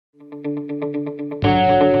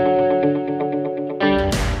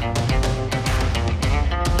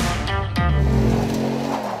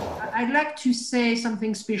like to say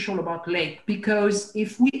something special about Lake, because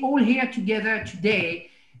if we all here together today,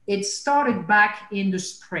 it started back in the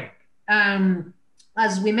spring.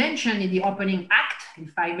 As we mentioned in the opening act,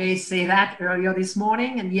 if I may say that, earlier this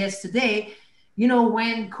morning and yesterday,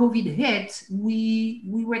 when COVID hit, we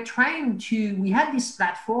were trying to, we had this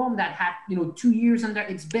platform that had, 2 years under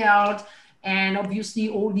its belt. And obviously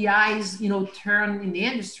all the eyes, turned in the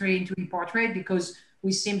industry into EPARTRADE because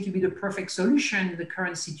we seem to be the perfect solution in the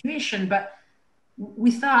current situation. But we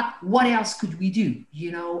thought, what else could we do?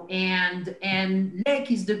 And Lake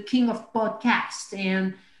is the king of podcasts.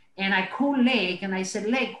 And I called Lake and I said,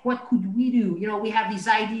 Lake, what could we do? We have this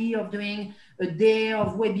idea of doing a day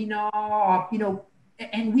of webinar,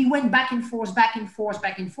 and we went back and forth.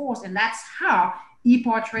 And that's how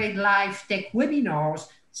EPARTRADE Live Tech Webinars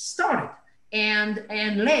started. And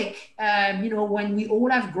Lake, when we all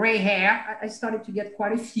have gray hair, I started to get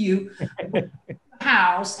quite a few,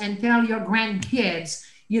 house and tell your grandkids,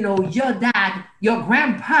 your dad, your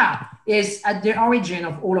grandpa is at the origin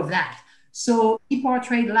of all of that. So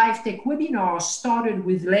EPARTRADE Live Tech Webinar started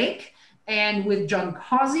with Lake and with John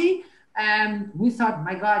Causey. We thought,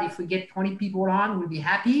 my God, if we get 20 people on, we'll be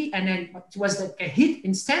happy. And then it was like a hit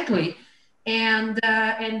instantly. And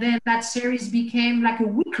then that series became like a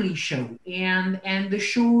weekly show. And the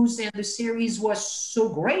shows and the series was so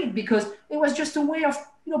great because it was just a way of,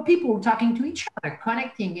 people talking to each other,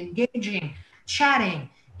 connecting, engaging, chatting.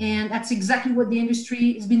 And that's exactly what the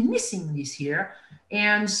industry has been missing this year.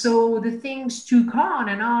 And so the things took on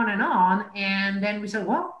and on and on. And then we said,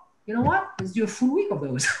 well, you know what? Let's do a full week of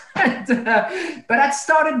those. But that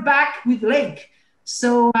started back with Lake.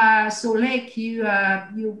 So Lake, you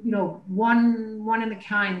one in a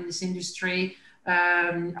kind in this industry.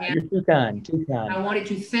 And you're too kind. I wanted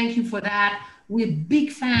to thank you for that. We're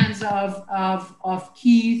big fans of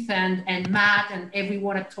Keith and Matt and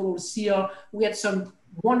everyone at Total Seal. We had some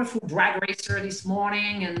wonderful drag racer this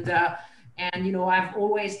morning, and I've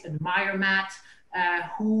always admired Matt,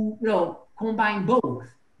 who combine both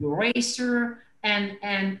the racer and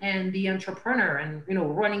the entrepreneur, and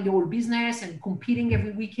running the whole business and competing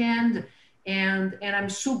every weekend. And I'm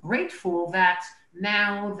so grateful that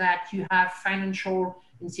now that you have financial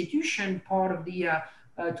institution part of the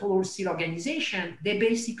Total Seal organization, they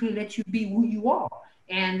basically let you be who you are,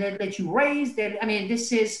 and they let you raise.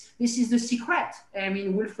 This is the secret.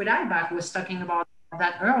 Wilfred Eibach was talking about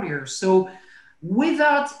that earlier. So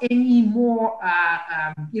without any more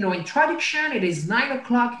introduction, it is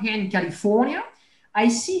 9:00 here in California. I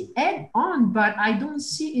see Ed on, but I don't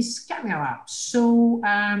see his camera. So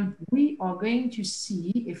we are going to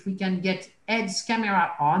see if we can get Ed's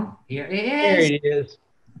camera on. Here it is. There it is.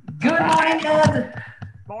 Good morning, Ed.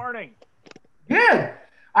 Morning. Good.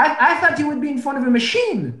 I thought you would be in front of a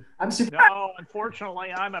machine. I'm surprised. No, unfortunately,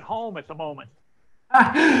 I'm at home at the moment.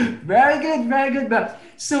 Very good, very good.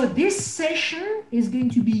 So this session is going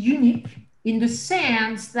to be unique in the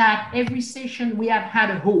sense that every session we have had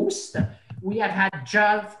a host. We have had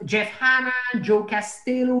Jeff Hammond, Joe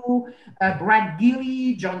Castello, Brad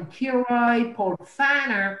Gilly, John Kilroy, Paul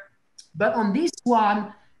Fanner. But on this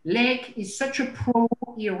one, Lake is such a pro.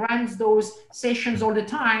 He runs those sessions all the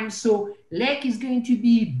time. So Lake is going to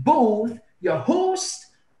be both your host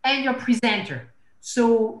and your presenter.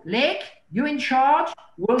 So Lake, you're in charge.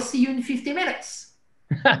 We'll see you in 50 minutes.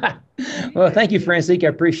 Well, thank you, Francique. I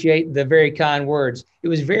appreciate the very kind words. It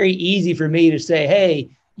was very easy for me to say, hey,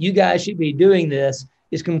 you guys should be doing this.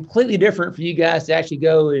 It's completely different for you guys to actually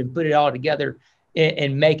go and put it all together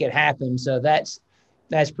and make it happen. So that's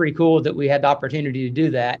pretty cool that we had the opportunity to do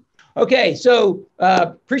that. Okay, so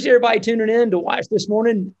appreciate everybody tuning in to watch this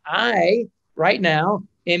morning. I, right now,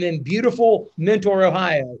 am in beautiful Mentor,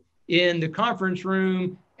 Ohio, in the conference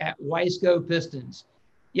room at Wiseco Pistons.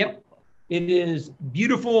 Yep, it is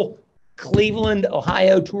beautiful Cleveland,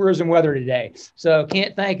 Ohio tourism weather today. So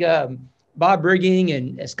can't thank Bob Brigging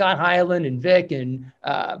and Scott Hyland and Vic and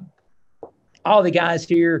all the guys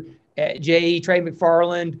here at JE, Trey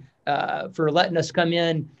McFarland, for letting us come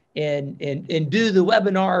in and do the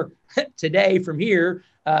webinar today from here.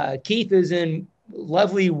 Keith is in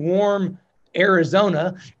lovely, warm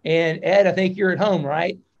Arizona. And Ed, I think you're at home,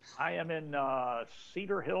 right? I am in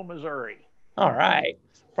Cedar Hill, Missouri. All right.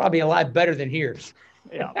 Probably a lot better than here.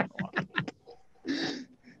 Yeah.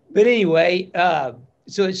 But anyway,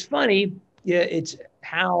 so it's funny. Yeah, it's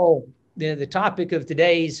how the topic of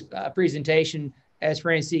today's presentation, as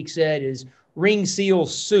Francique said, is ring seal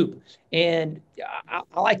soup. And I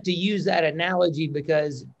like to use that analogy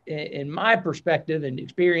because in my perspective and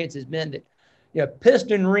experience has been that,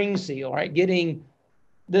 piston ring seal, right? Getting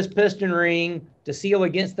this piston ring to seal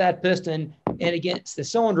against that piston and against the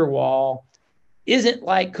cylinder wall isn't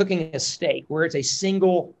like cooking a steak where it's a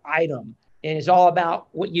single item and it's all about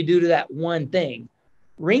what you do to that one thing.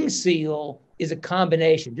 Ring seal is a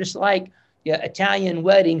combination, just like Italian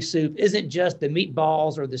wedding soup isn't just the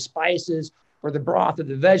meatballs or the spices or the broth or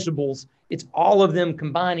the vegetables. It's all of them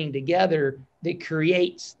combining together that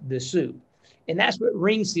creates the soup. And that's what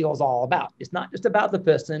ring seal is all about. It's not just about the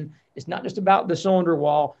piston. It's not just about the cylinder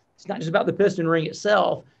wall. It's not just about the piston ring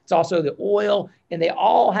itself. It's also the oil, and they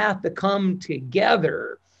all have to come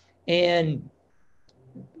together. And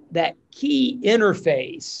that key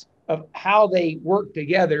interface of how they work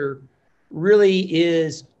together really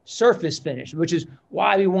is surface finish, which is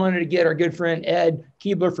why we wanted to get our good friend Ed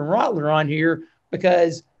Kiebler from Rottler on here,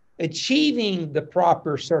 because achieving the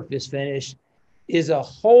proper surface finish is a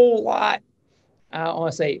whole lot, I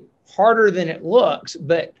want to say, harder than it looks,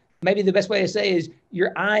 but maybe the best way to say is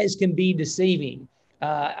your eyes can be deceiving.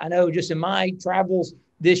 I know just in my travels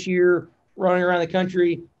this year, running around the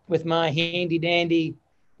country with my handy dandy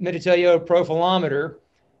Mitutoyo profilometer,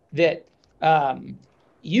 that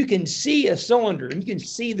you can see a cylinder and you can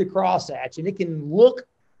see the crosshatch and it can look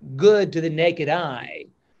good to the naked eye.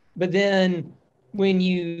 But then when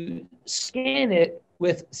you scan it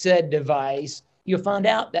with said device, you'll find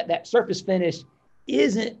out that that surface finish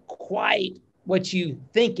isn't quite what you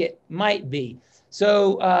think it might be.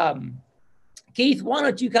 So, Keith, why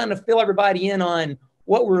don't you kind of fill everybody in on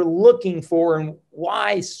what we're looking for and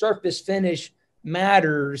why surface finish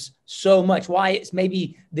matters so much, why it's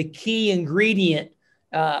maybe the key ingredient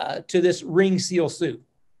to this ring seal soup?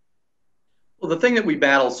 Well, the thing that we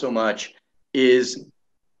battle so much is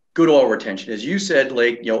good oil retention. As you said,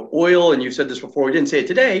 Lake, oil, and you said this before, we didn't say it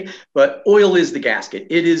today, but oil is the gasket.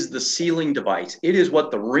 It is the sealing device. It is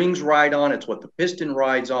what the rings ride on. It's what the piston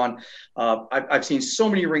rides on. I've seen so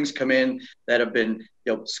many rings come in that have been,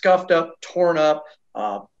 scuffed up, torn up,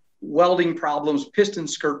 welding problems, piston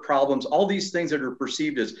skirt problems, all these things that are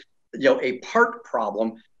perceived as, a part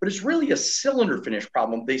problem, but it's really a cylinder finish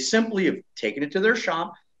problem. They simply have taken it to their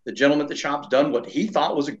shop. The gentleman at the shop's done what he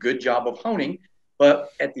thought was a good job of honing.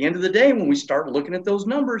 But at the end of the day, when we start looking at those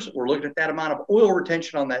numbers, we're looking at that amount of oil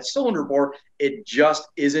retention on that cylinder bore, it just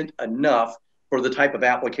isn't enough for the type of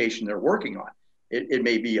application they're working on. It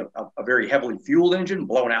may be a very heavily fueled engine,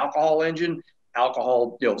 blown alcohol engine,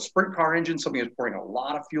 sprint car engine, something that's pouring a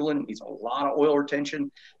lot of fuel in, needs a lot of oil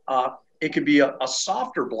retention. It could be a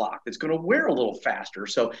softer block that's going to wear a little faster.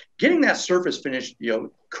 So getting that surface finish,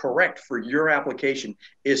 correct for your application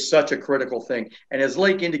is such a critical thing. And as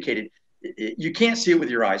Lake indicated, you can't see it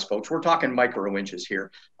with your eyes, folks. We're talking micro inches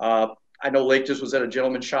here. I know Lake just was at a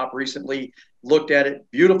gentleman's shop recently, looked at it,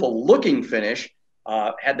 beautiful looking finish,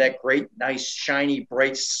 had that great, nice, shiny,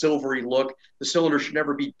 bright, silvery look. The cylinder should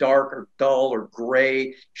never be dark or dull or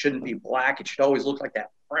gray, shouldn't be black. It should always look like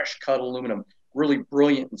that fresh cut aluminum, really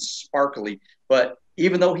brilliant and sparkly. But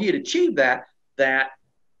even though he had achieved that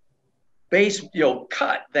base,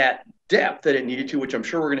 cut, that depth that it needed to, which I'm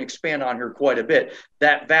sure we're going to expand on here quite a bit,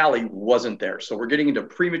 that valley wasn't there. So we're getting into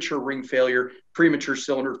premature ring failure, premature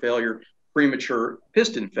cylinder failure, premature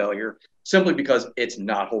piston failure, simply because it's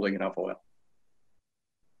not holding enough oil.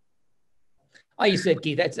 Oh, you said,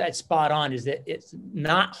 Keith, that's spot on, is that it's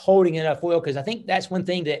not holding enough oil, because I think that's one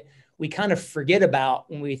thing that we kind of forget about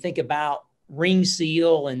when we think about ring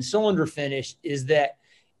seal and cylinder finish, is that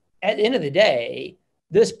at the end of the day,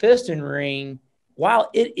 this piston ring, while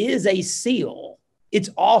it is a seal, it's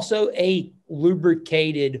also a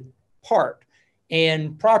lubricated part.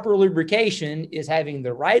 And proper lubrication is having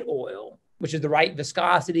the right oil, which is the right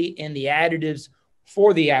viscosity and the additives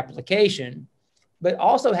for the application, but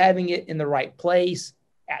also having it in the right place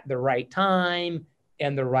at the right time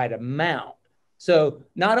and the right amount. So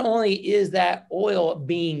not only is that oil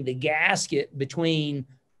being the gasket between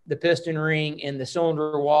the piston ring and the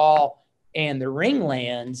cylinder wall and the ring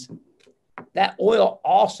lands, that oil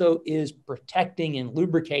also is protecting and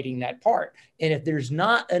lubricating that part. And if there's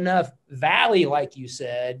not enough valley, like you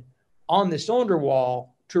said, on the cylinder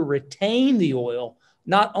wall to retain the oil,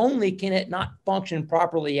 not only can it not function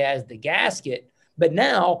properly as the gasket, but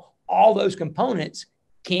now all those components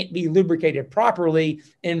can't be lubricated properly.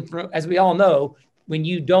 And as we all know, when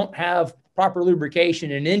you don't have proper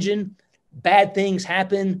lubrication in an engine, bad things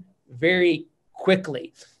happen very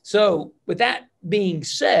quickly. So with that being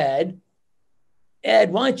said,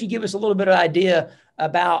 Ed, why don't you give us a little bit of idea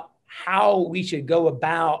about how we should go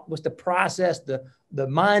about, what's the process, the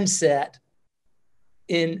mindset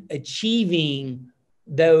in achieving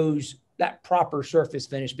that proper surface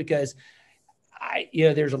finish? Because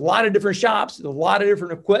there's a lot of different shops, a lot of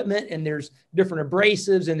different equipment, and there's different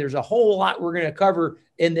abrasives, and there's a whole lot we're going to cover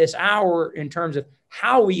in this hour in terms of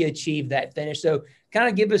how we achieve that finish. So kind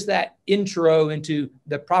of give us that intro into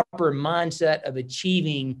the proper mindset of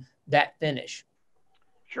achieving that finish.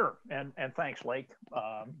 Sure. And thanks, Lake.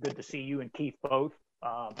 Good to see you and Keith both.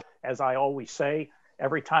 As I always say,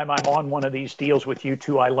 every time I'm on one of these deals with you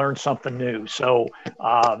two, I learn something new. So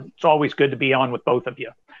it's always good to be on with both of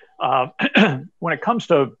you. When it comes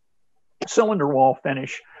to cylinder wall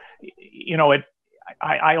finish,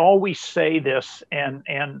 I always say this, and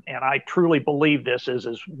I truly believe this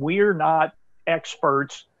is we're not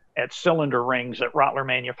experts at cylinder rings at Rottler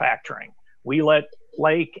Manufacturing. We let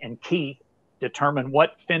Lake and Keith determine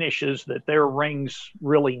what finishes that their rings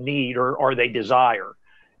really need or they desire.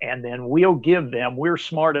 And then we're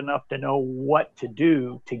smart enough to know what to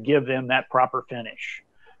do to give them that proper finish.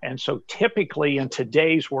 And so typically in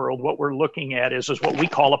today's world, what we're looking at is what we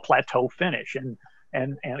call a plateau finish. And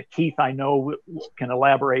Keith, I know, can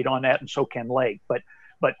elaborate on that, and so can Lake. But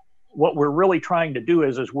what we're really trying to do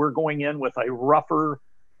is we're going in with a rougher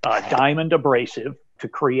diamond abrasive to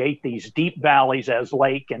create these deep valleys, as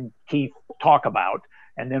Lake and Keith talk about.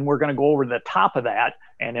 And then we're going to go over the top of that.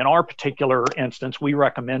 And in our particular instance, we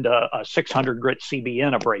recommend a 600 grit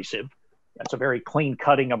CBN abrasive. That's a very clean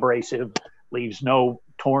cutting abrasive, leaves no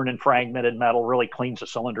torn and fragmented metal, really cleans the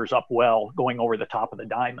cylinders up well, going over the top of the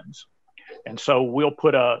diamonds. And so we'll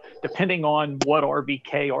put depending on what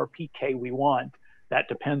RVK or PK we want, that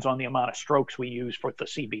depends on the amount of strokes we use for the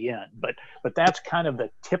CBN. But that's kind of the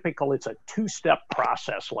typical, it's a two-step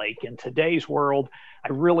process, Lake. In today's world, I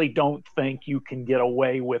really don't think you can get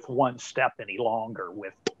away with one step any longer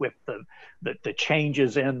with the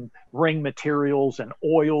changes in ring materials and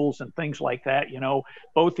oils and things like that.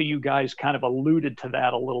 Both of you guys kind of alluded to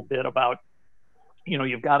that a little bit about,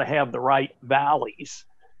 you've got to have the right valleys.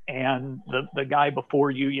 And the guy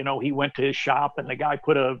before you, he went to his shop and the guy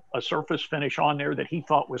put a surface finish on there that he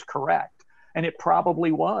thought was correct. And it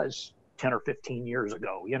probably was 10 or 15 years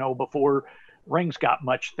ago, before rings got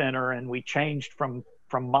much thinner, and we changed from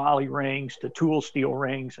moly rings to tool steel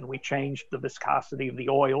rings, and we changed the viscosity of the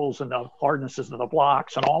oils and the hardnesses of the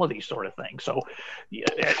blocks and all of these sort of things. So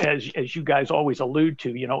as you guys always allude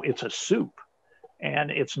to, it's a soup,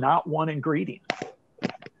 and it's not one ingredient.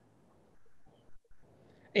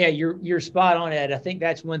 Yeah, you're spot on, Ed. I think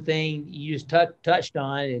that's one thing you just touched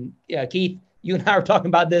on. And Keith, you and I were talking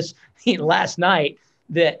about this last night,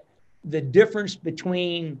 that the difference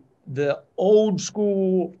between the old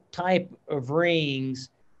school type of rings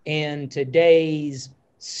and today's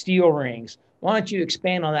steel rings. Why don't you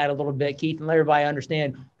expand on that a little bit, Keith, and let everybody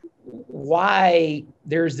understand why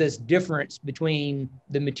there's this difference between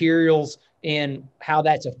the materials and how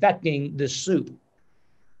that's affecting the soup?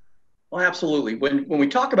 Well, absolutely. When we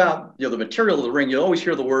talk about the material of the ring, you always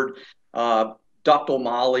hear the word ductile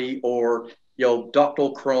moly or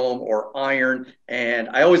ductile chrome or iron. And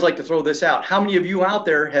I always like to throw this out. How many of you out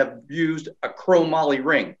there have used a chrome moly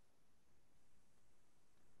ring?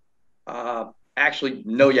 Actually,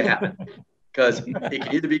 no, you haven't. Because it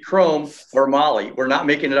can either be chrome or moly. We're not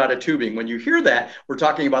making it out of tubing. When you hear that, we're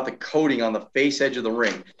talking about the coating on the face edge of the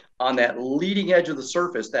ring, on that leading edge of the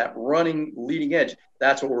surface, that running leading edge.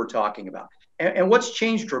 That's what we're talking about. And what's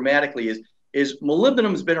changed dramatically is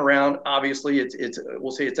molybdenum's been around. Obviously,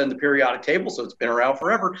 we'll say it's on the periodic table, so it's been around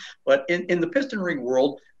forever. But in the piston ring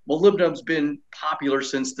world, molybdenum's been popular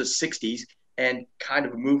since the 60s and kind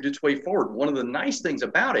of moved its way forward. One of the nice things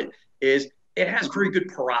about it is it has very good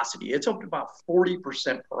porosity. It's up to about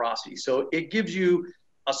 40% porosity. So it gives you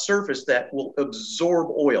a surface that will absorb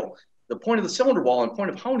oil. The point of the cylinder wall and point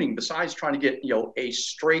of honing, besides trying to get a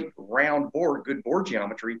straight round bore, good bore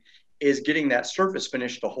geometry, is getting that surface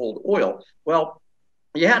finish to hold oil. Well,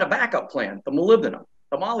 you had a backup plan, the molybdenum.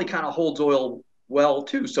 The moly kind of holds oil well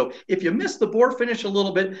too. So if you miss the bore finish a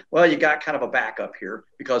little bit, well, you got kind of a backup here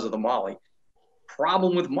because of the moly.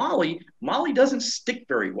 Problem with moly doesn't stick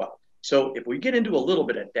very well. So if we get into a little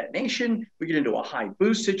bit of detonation, we get into a high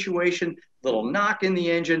boost situation, little knock in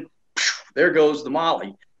the engine, there goes the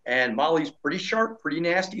moly. And moly's pretty sharp, pretty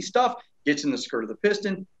nasty stuff, gets in the skirt of the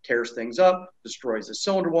piston, tears things up, destroys the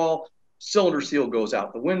cylinder wall, cylinder seal goes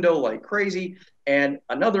out the window like crazy. And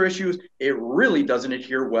another issue is it really doesn't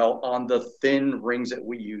adhere well on the thin rings that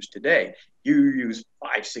we use today. You use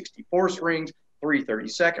 5/64 rings,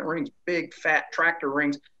 3/32 rings, big fat tractor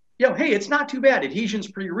rings. Hey, it's not too bad.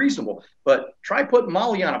 Adhesion's pretty reasonable. But try putting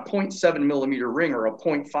moly on a 0.7 millimeter ring or a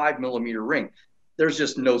 0.5 millimeter ring. There's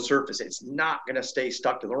just no surface. It's not going to stay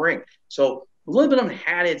stuck to the ring. So molybdenum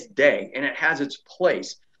had its day and it has its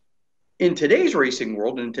place. in today's racing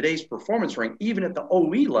world and in today's performance ring, even at the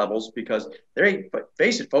OE levels, because but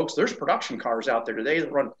face it, folks, there's production cars out there today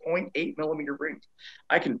that run 0.8 millimeter rings.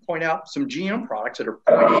 I can point out some GM products that are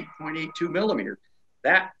 0.8, 0.82 millimeter.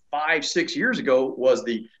 That 5-6 years ago was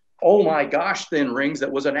the, oh my gosh, thin rings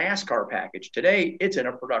that was a NASCAR package. Today, it's in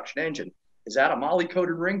a production engine. Is that a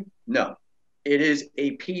moly-coated ring? No. It is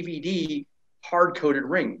a PVD hard-coated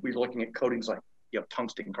ring. We're looking at coatings like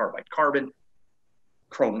tungsten carbide carbon,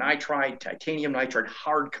 chrome nitride, titanium nitride,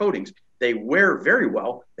 hard coatings. They wear very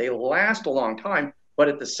well. They last a long time. But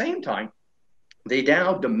at the same time, they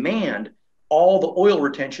now demand all the oil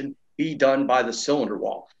retention be done by the cylinder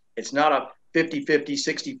wall. It's not a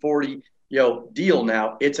 50-50, 60-40 deal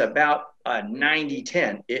now. It's about a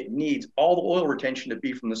 90-10. It needs all the oil retention to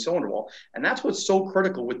be from the cylinder wall. And that's what's so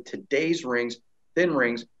critical with today's rings, thin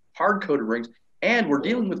rings, hard-coated rings. And we're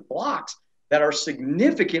dealing with blocks that are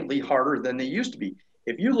significantly harder than they used to be.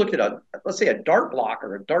 If you look at let's say a dart block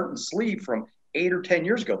or a dart and sleeve from 8 or 10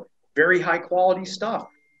 years ago, very high quality stuff,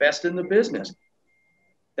 best in the business.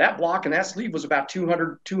 That block and that sleeve was about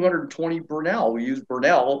 200, 220 Burnell. We use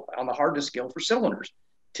Burnell on the hardness scale for cylinders.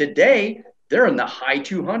 Today, they're in the high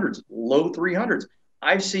 200s, low 300s.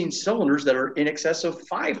 I've seen cylinders that are in excess of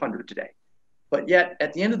 500 today. But yet,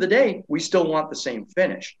 at the end of the day, we still want the same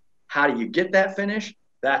finish. How do you get that finish?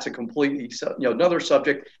 That's a completely, another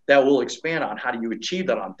subject that we'll expand on. How do you achieve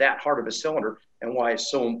that on that hard of a cylinder, and why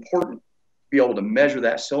it's so important to be able to measure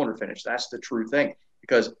that cylinder finish. That's the true thing,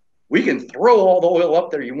 because we can throw all the oil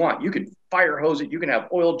up there you want. You can fire hose it. You can have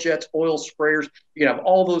oil jets, oil sprayers. You can have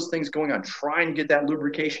all those things going on, trying to get that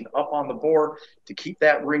lubrication up on the bore to keep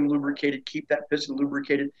that ring lubricated, keep that piston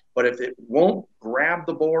lubricated. But if it won't grab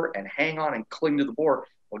the bore and hang on and cling to the bore,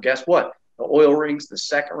 well, guess what? The oil rings, the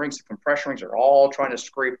second rings, the compression rings are all trying to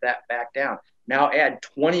scrape that back down. Now add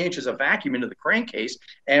 20 inches of vacuum into the crankcase,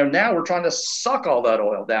 and now we're trying to suck all that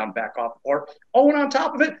oil down back off the bore. Oh, and on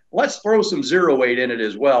top of it, let's throw some zero weight in it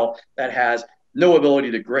as well that has no ability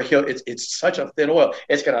to gray. It's such a thin oil,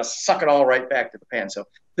 it's going to suck it all right back to the pan. So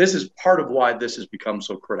this is part of why this has become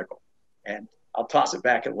so critical. And I'll toss it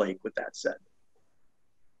back at Lake with that said.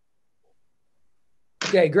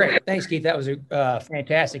 Okay, great. Thanks, Keith. That was a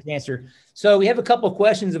fantastic answer. So we have a couple of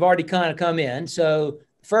questions that have already kind of come in. So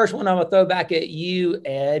the first one I'm going to throw back at you,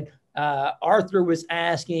 Ed. Arthur was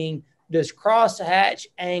asking, does crosshatch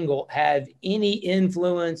angle have any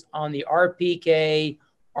influence on the RPK,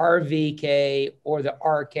 RVK, or the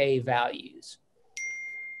RK values?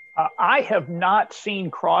 I have not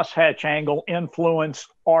seen crosshatch angle influence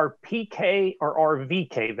RPK or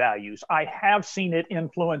RVK values. I have seen it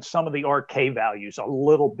influence some of the RK values a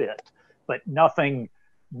little bit, but nothing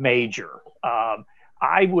major.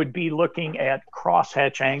 I would be looking at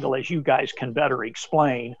crosshatch angle, as you guys can better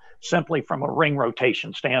explain, simply from a ring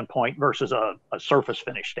rotation standpoint versus a surface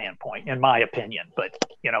finish standpoint, in my opinion. But,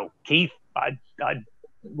 Keith, I'd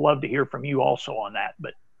love to hear from you also on that,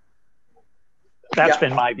 but that's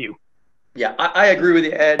been my view. Yeah, I agree with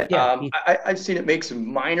you, Ed. Yeah. I've seen it make some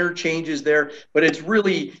minor changes there, but it's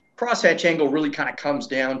really, crosshatch angle really kind of comes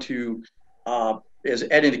down to, as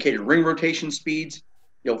Ed indicated, ring rotation speeds.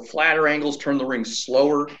 Flatter angles turn the rings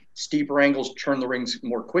slower, steeper angles turn the rings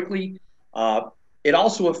more quickly. It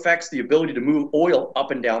also affects the ability to move oil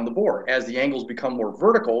up and down the bore. As the angles become more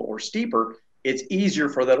vertical or steeper, it's easier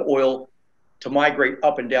for that oil to migrate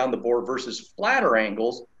up and down the bore versus flatter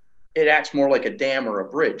angles. It acts more like a dam or a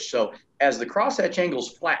bridge. So as the crosshatch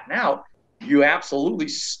angles flatten out, you absolutely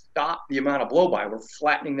stop the amount of blow-by. We're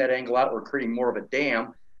flattening that angle out. We're creating more of a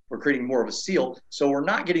dam. We're creating more of a seal. So we're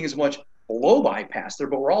not getting as much blow-by past there,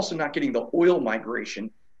 but we're also not getting the oil migration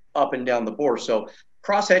up and down the bore. So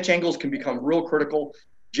crosshatch angles can become real critical.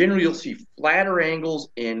 Generally, you'll see flatter angles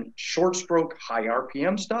in short stroke, high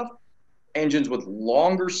RPM stuff, engines with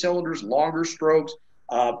longer cylinders, longer strokes,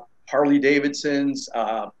 Harley Davidsons,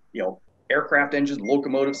 aircraft engines,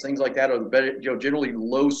 locomotives, things like that are better, generally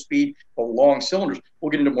low speed but long cylinders. We'll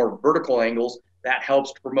get into more vertical angles. That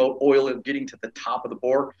helps to promote oil getting to the top of the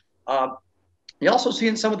bore. You also see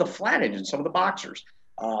in some of the flat engines, some of the boxers,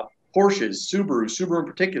 Porsches, Subaru in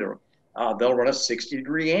particular, they'll run a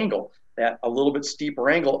 60-degree angle, that a little bit steeper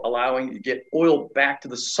angle, allowing you to get oil back to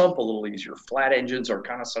the sump a little easier. Flat engines are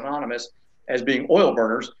kind of synonymous as being oil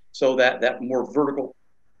burners, so that more vertical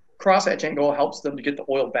crosshatch angle helps them to get the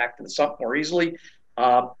oil back to the sump more easily.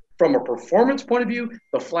 From a performance point of view,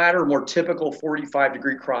 the flatter, more typical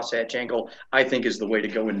 45-degree crosshatch angle, I think, is the way to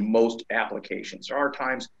go in most applications. There are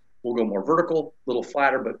times we'll go more vertical, a little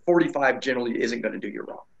flatter, but 45 generally isn't going to do you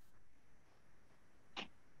wrong.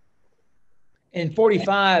 And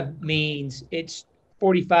 45 means it's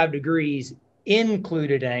 45 degrees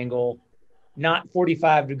included angle, not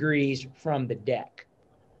 45 degrees from the deck.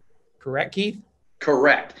 Correct, Keith?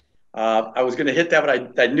 Correct. I was going to hit that,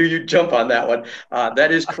 but I knew you'd jump on that one.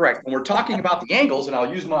 That is correct. When we're talking about the angles, and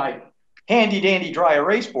I'll use my handy dandy dry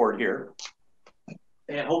erase board here,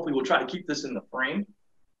 and hopefully we'll try to keep this in the frame.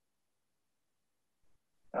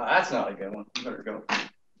 That's not a good one. Better go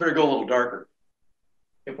a little darker.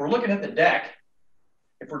 If we're looking at the deck,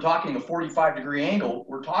 if we're talking a 45-degree angle,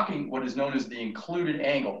 we're talking what is known as the included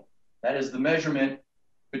angle. That is the measurement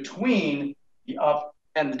between the up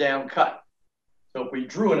and the down cut. So if we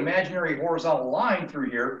drew an imaginary horizontal line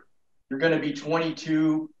through here, you're going to be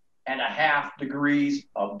 22.5 degrees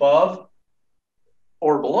above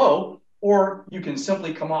or below, or you can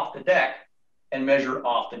simply come off the deck and measure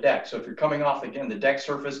off the deck. So if you're coming off, again, the deck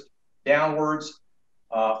surface downwards,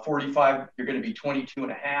 45, you're going to be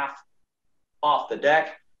 22.5 off the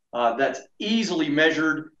deck. That's easily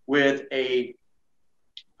measured with a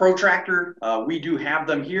protractor. We do have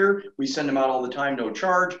them here. We send them out all the time, no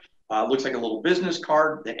charge. Looks like a little business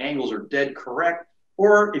card. The angles are dead correct.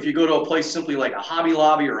 Or if you go to a place simply like a Hobby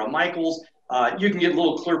Lobby or a Michael's, you can get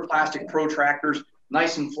little clear plastic protractors,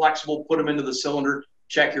 nice and flexible, put them into the cylinder,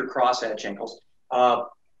 check your crosshatch angles.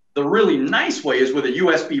 The really nice way is with a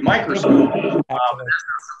USB microscope.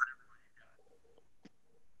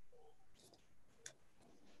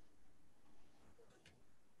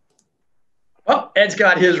 Oh, Ed's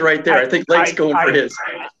got his right there. I think Lake's going for his.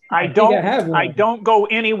 I don't go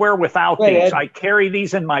anywhere without these. I carry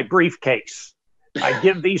these in my briefcase. I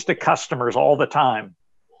give these to customers all the time.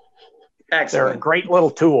 Excellent. They're a great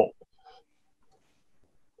little tool.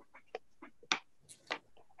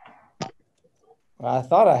 Well, I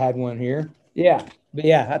thought I had one here. Yeah, but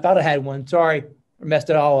yeah, I thought I had one. Sorry, I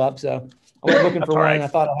messed it all up. So I was looking for one. Right. I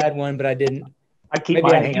thought I had one, but I didn't. I keep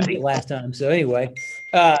mine handy last time. So anyway,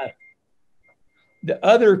 the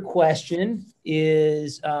other question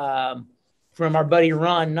is from our buddy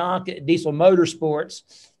Ron Knock at Diesel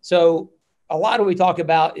Motorsports. So a lot of what we talk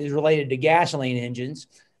about is related to gasoline engines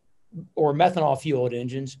or methanol fueled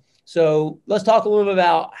engines. So let's talk a little bit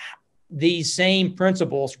about these same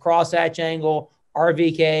principles: crosshatch angle,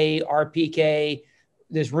 RVK, RPK,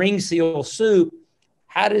 this ring seal soup.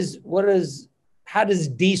 How does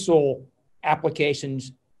diesel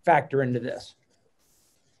applications factor into this?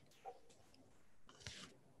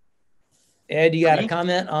 Ed, you got a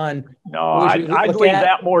comment on? No, I'd leave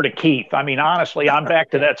that more to Keith. I mean, honestly, I'm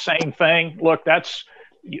back to that same thing. Look,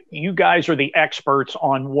 you guys are the experts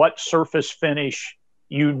on what surface finish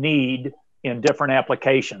you need in different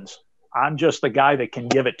applications. I'm just the guy that can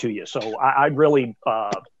give it to you. So I'd really,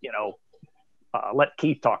 let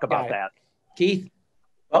Keith talk about that. Keith?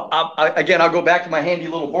 Well, I'll go back to my handy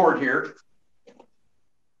little board here.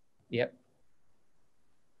 Yep.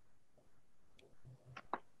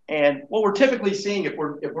 And what we're typically seeing, if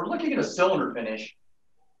we're looking at a cylinder finish,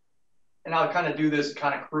 and I'll kind of do this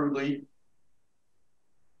kind of crudely.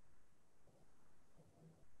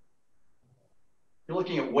 You're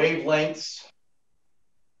looking at wavelengths,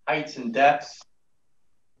 heights and depths.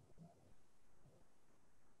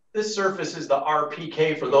 This surface is the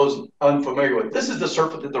RPK for those unfamiliar with. This is the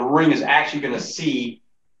surface that the ring is actually going to see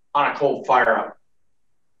on a cold fire up.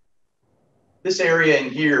 This area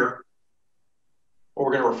in here, what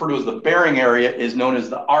we're going to refer to as the bearing area, is known as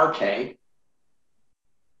the RK.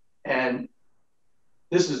 And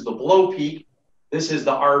this is the blow peak. This is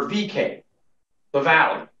the RVK, the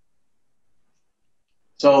valley.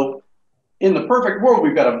 So in the perfect world,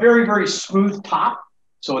 we've got a very, very smooth top.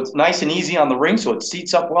 So it's nice and easy on the ring. So it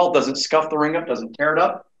seats up well, doesn't scuff the ring up, doesn't tear it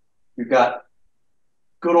up. We've got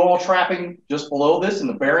good oil trapping just below this in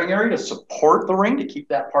the bearing area to support the ring, to keep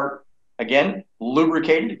that part, again,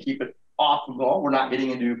 lubricated, to keep it off the ball. We're not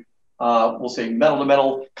getting into, we'll say,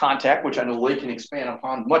 metal-to-metal contact, which I know Lee can expand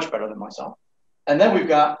upon much better than myself. And then we've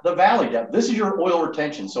got the valley depth. This is your oil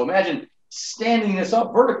retention. So imagine standing this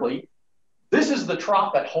up vertically. This is the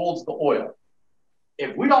trough that holds the oil.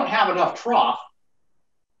 If we don't have enough trough,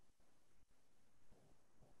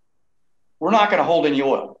 we're not going to hold any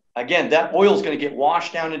oil. Again, that oil is going to get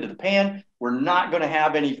washed down into the pan. We're not going to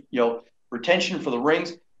have any, retention for the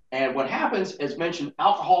rings. And what happens, as mentioned,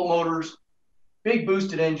 alcohol motors, big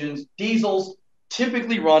boosted engines, diesels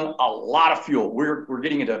typically run a lot of fuel. We're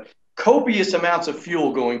getting into copious amounts of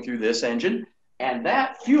fuel going through this engine, and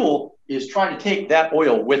that fuel is trying to take that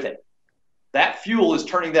oil with it. That fuel is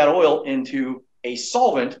turning that oil into a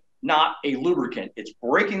solvent, not a lubricant. It's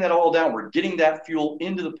breaking that oil down. We're getting that fuel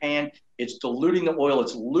into the pan. It's diluting the oil.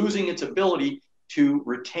 It's losing its ability to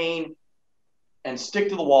retain and stick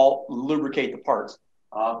to the wall, lubricate the parts.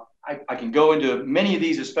 I can go into many of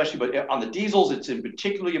these, especially, but on the diesels, it's in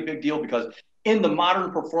particularly a big deal because in the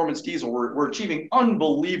modern performance diesel, we're achieving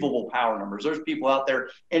unbelievable power numbers. There's people out there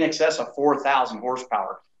in excess of 4,000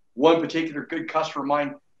 horsepower. One particular good customer of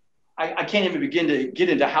mine, I can't even begin to get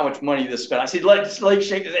into how much money this spent. I said, let's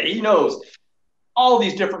shake his head. He knows all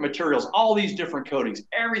these different materials, all these different coatings,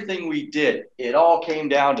 everything we did, it all came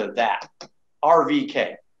down to that,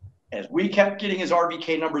 RVK. As we kept getting his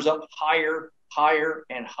RVK numbers up higher, higher,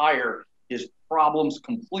 and higher, his problems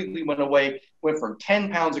completely went away, went from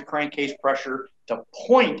 10 pounds of crankcase pressure to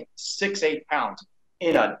 0.68 pounds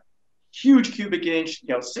in a huge cubic inch,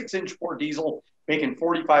 6-inch Ford diesel making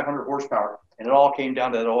 4,500 horsepower. And it all came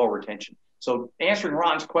down to that oil retention. So answering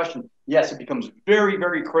Ron's question, yes, it becomes very,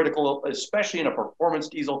 very critical, especially in a performance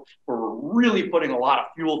diesel where we're really putting a lot of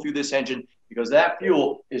fuel through this engine because that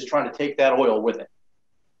fuel is trying to take that oil with it.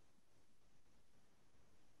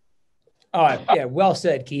 Oh, yeah, well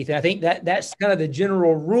said, Keith. And I think that's kind of the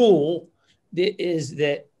general rule is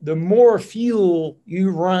that the more fuel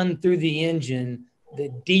you run through the engine, the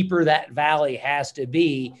deeper that valley has to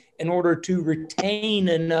be in order to retain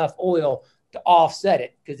enough oil to offset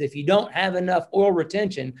it. Because if you don't have enough oil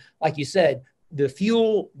retention, like you said, the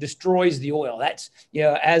fuel destroys the oil. That's,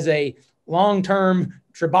 as a long-term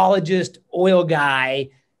tribologist oil guy,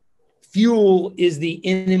 fuel is the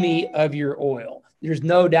enemy of your oil. There's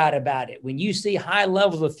no doubt about it. When you see high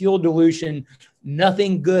levels of fuel dilution,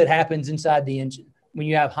 nothing good happens inside the engine when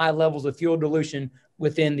you have high levels of fuel dilution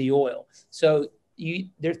within the oil. So you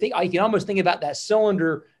can almost think about that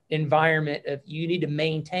cylinder environment of you need to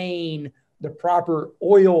maintain the proper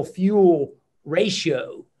oil fuel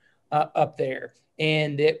ratio up there.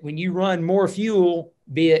 And that when you run more fuel,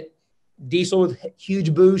 be it diesel with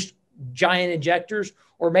huge boost, giant injectors,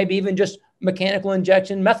 or maybe even just mechanical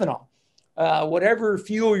injection methanol, whatever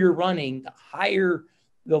fuel you're running, the higher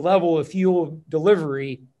the level of fuel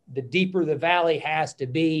delivery, the deeper the valley has to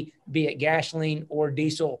be it gasoline or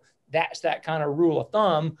diesel. That's that kind of rule of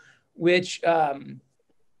thumb, which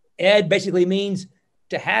Ed basically means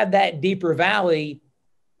to have that deeper valley,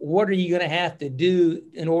 what are you going to have to do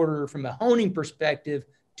in order from a honing perspective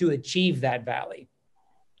to achieve that valley?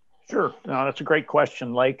 Sure. No, that's a great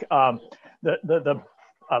question. Like the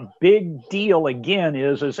big deal again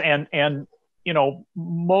is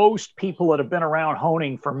most people that have been around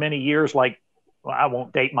honing for many years, well, I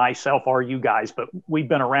won't date myself or you guys, but we've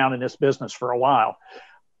been around in this business for a while.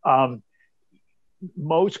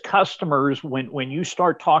 Most customers, when you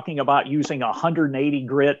start talking about using 180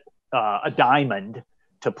 grit, a diamond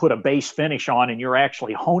to put a base finish on, and you're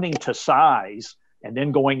actually honing to size and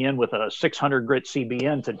then going in with a 600 grit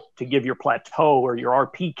CBN to give your plateau or your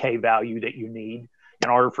RPK value that you need in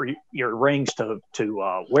order for your rings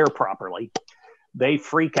to wear properly, they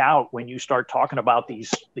freak out when you start talking about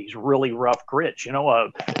these really rough grits.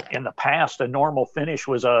 In the past, a normal finish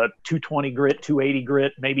was a 220 grit, 280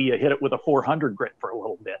 grit, maybe you hit it with a 400 grit for a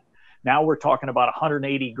little bit. Now we're talking about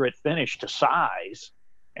 180 grit finish to size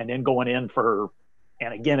and then going in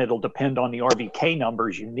and again, it'll depend on the RVK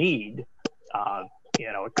numbers you need.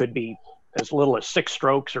 It could be as little as 6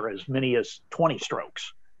 strokes or as many as 20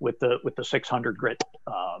 strokes with the 600 grit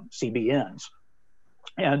CBNs.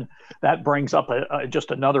 And that brings up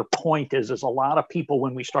just another point is a lot of people,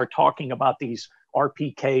 when we start talking about these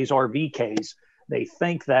RPKs, RVKs, they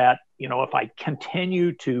think that, if I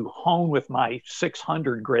continue to hone with my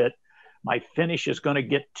 600 grit, my finish is going to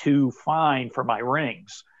get too fine for my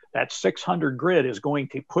rings. That 600 grit is going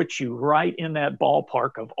to put you right in that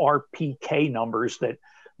ballpark of RPK numbers that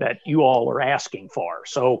you all are asking for.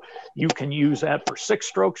 So you can use that for 6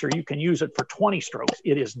 strokes or you can use it for 20 strokes.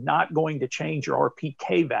 It is not going to change your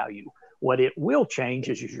RPK value. What it will change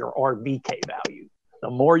is your RVK value. The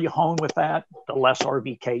more you hone with that, the less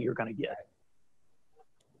RVK you're going to get.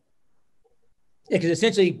 Yeah, because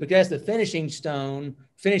essentially, because the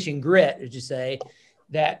finishing grit, as you say,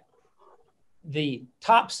 that the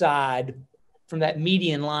top side from that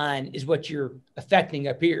median line is what you're affecting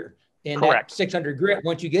up here. And correct. That 600 grit,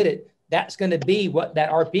 once you get it, that's going to be what that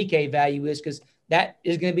RPK value is, because that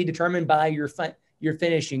is going to be determined by your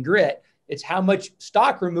finishing grit. It's how much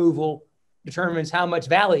stock removal determines how much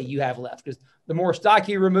valley you have left, because the more stock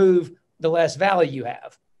you remove, the less valley you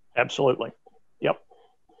have. Absolutely. Yep.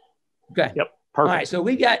 Okay. Yep. Perfect. All right. So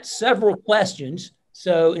we got several questions.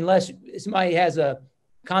 So unless somebody has a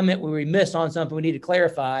comment where we missed on something we need to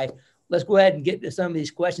clarify, let's go ahead and get to some of these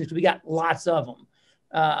questions because we got lots of them.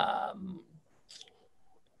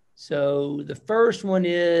 So the first one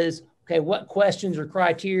is, okay, what questions or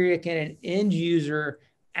criteria can an end user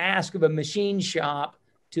ask of a machine shop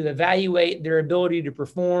to evaluate their ability to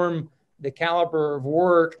perform the caliber of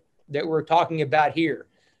work that we're talking about here?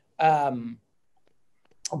 I'll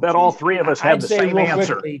bet all three of us have the same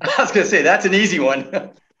answer. Quickly, I was going to say, that's an easy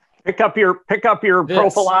one. Pick up your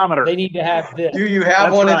profilometer. They need to have this. Do you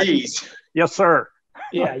have one of these? Yes, sir.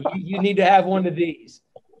 Yeah, you need to have one of these.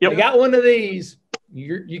 Yep. You got one of these,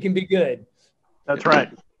 you can be good. That's right.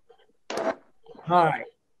 All right.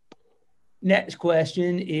 Next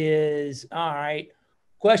question is, all right.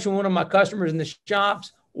 Question one of my customers in the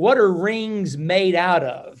shops, what are rings made out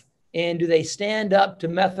of? And do they stand up to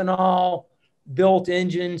methanol built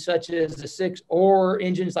engines such as the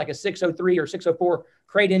engines like a 603 or 604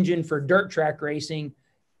 crate engine for dirt track racing?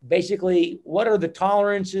 Basically, what are the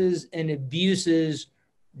tolerances and abuses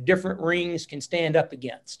different rings can stand up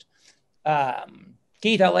against?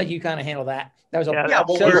 Keith, I'll let you kind of handle that. That was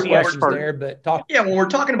several questions there, but talk. Yeah, when we're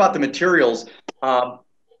talking about the materials,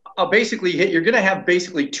 I'll basically you're going to have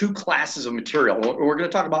basically two classes of material. We're going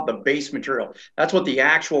to talk about the base material. That's what the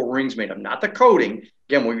actual ring's made of, not the coating.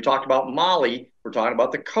 Again, when we talked about moly, we're talking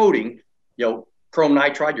about the coating. Chrome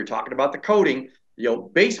nitride, you're talking about the coating.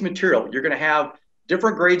 Base material, you're going to have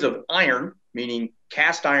different grades of iron, meaning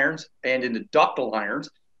cast irons and into ductile irons,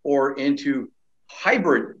 or into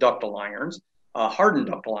hybrid ductile irons, hardened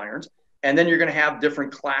ductile irons. And then you're going to have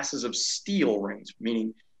different classes of steel rings,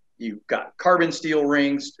 meaning you've got carbon steel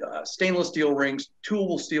rings, stainless steel rings,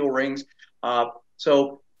 tunable steel rings.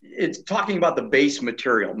 So it's talking about the base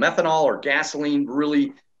material. Methanol or gasoline,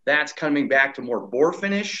 really, that's coming back to more bore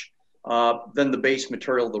finish than the base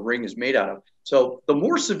material the ring is made out of. So the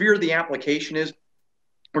more severe the application is,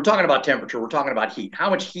 we're talking about temperature, we're talking about heat. How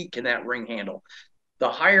much heat can that ring handle? The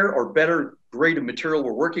higher or better grade of material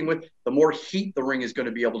we're working with, the more heat the ring is going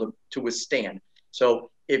to be able to withstand. So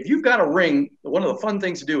if you've got a ring, one of the fun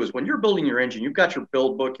things to do is when you're building your engine, you've got your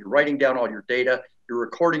build book, you're writing down all your data, you're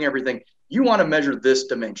recording everything. You want to measure this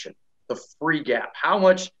dimension, the free gap. How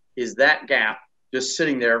much is that gap just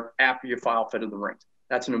sitting there after you file fitted the rings?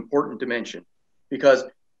 That's an important dimension, because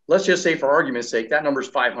let's just say, for argument's sake, that number is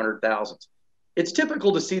 500 thousandths. It's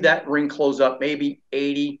typical to see that ring close up maybe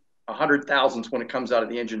 80, 100 thousandths when it comes out of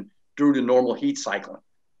the engine due to normal heat cycling.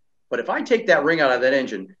 But if I take that ring out of that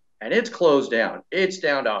engine and it's closed down, it's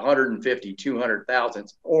down to 150, 200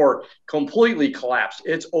 thousandths, or completely collapsed,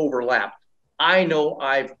 it's overlapped, I know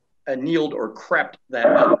I've annealed or crept that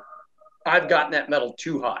metal. I've gotten that metal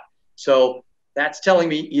too hot. So that's telling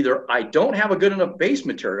me either I don't have a good enough base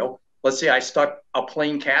material. Let's say I stuck a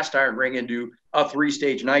plain cast iron ring into a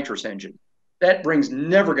 3-stage nitrous engine. That ring's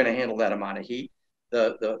never going to handle that amount of heat.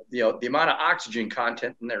 The amount of oxygen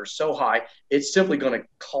content in there is so high, it's simply going to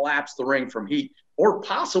collapse the ring from heat or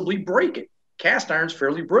possibly break it. Cast iron's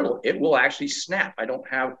fairly brittle. It will actually snap. I don't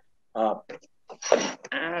have,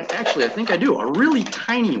 actually, I think I do, a really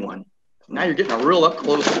tiny one. Now you're getting a real up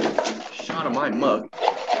close shot of my mug.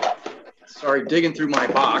 Sorry, digging through my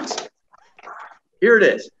box. Here it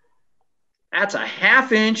is. That's a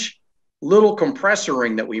 1/2-inch little compressor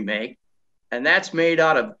ring that we make. And that's made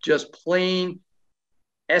out of just plain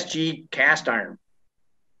SG cast iron.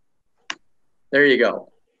 There you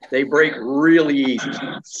go. They break really easy.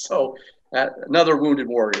 So another wounded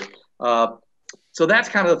warrior. So that's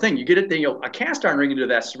kind of the thing. You get it, a cast iron ring into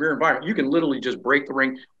that severe environment, you can literally just break the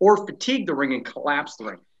ring or fatigue the ring and collapse the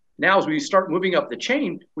ring. Now, as we start moving up the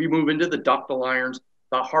chain, we move into the ductile irons,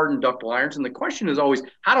 the hardened ductile irons. And the question is always,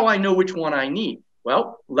 how do I know which one I need?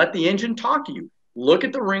 Well, let the engine talk to you. Look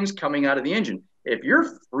at the rings coming out of the engine. If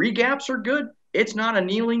your free gaps are good, it's not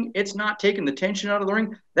annealing, it's not taking the tension out of the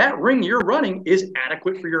ring, that ring you're running is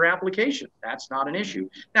adequate for your application. That's not an issue.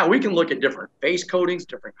 Now, we can look at different base coatings,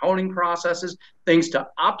 different honing processes, things to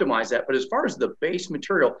optimize that. But as far as the base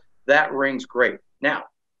material, that ring's great. Now,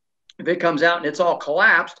 if it comes out and it's all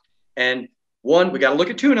collapsed, and we got to look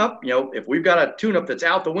at tune-up. If we've got a tune-up that's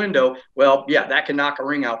out the window, well, yeah, that can knock a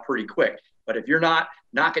ring out pretty quick. But if you're not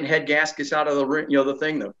knocking head gaskets out of the ring, the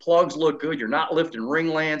thing, the plugs look good, you're not lifting ring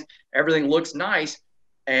lands, everything looks nice,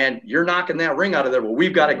 and you're knocking that ring out of there, well,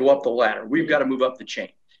 we've got to go up the ladder. We've got to move up the chain.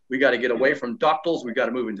 We got to get away from ductiles. We've got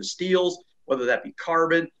to move into steels, whether that be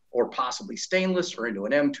carbon or possibly stainless or into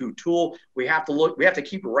an M2 tool. We have to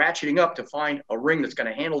keep ratcheting up to find a ring that's going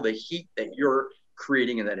to handle the heat that you're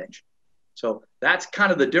creating in that engine. So that's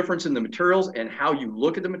kind of the difference in the materials and how you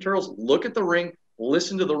look at the materials. Look at the ring,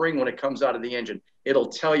 listen to the ring when it comes out of the engine. It'll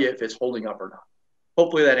tell you if it's holding up or not.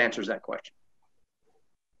 Hopefully that answers that question.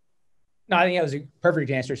 No, I think that was a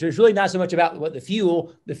perfect answer. So it's really not so much about what the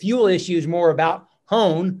fuel issue is more about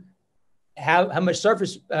hone, how much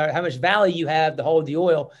surface, how much value you have to hold the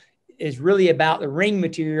oil is really about the ring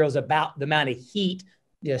materials, about the amount of heat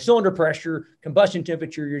cylinder pressure, combustion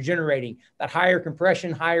temperature you're generating. That higher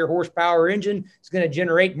compression, higher horsepower engine is going to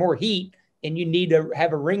generate more heat, and you need to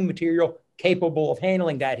have a ring material capable of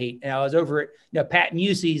handling that heat. And I was over at Pat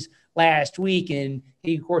Musey's last week, and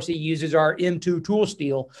he uses our M2 tool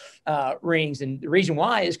steel rings. And the reason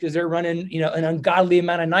why is because they're running, an ungodly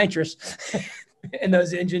amount of nitrous in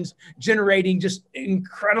those engines, generating just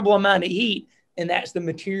incredible amount of heat. And that's the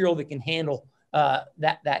material that can handle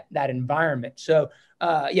that environment. So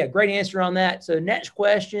great answer on that. So next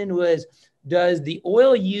question was, does the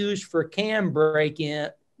oil used for cam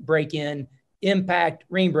break-in impact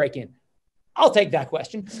ring break-in? I'll take that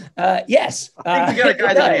question. Yes. I think we got a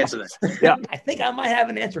guy that can answer that. Yeah. I think I might have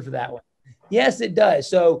an answer for that one. Yes, it does.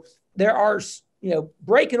 So there are,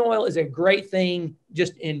 break-in oil is a great thing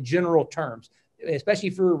just in general terms, especially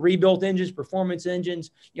for rebuilt engines, performance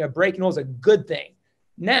engines. Break-in oil is a good thing.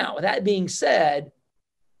 Now, that being said,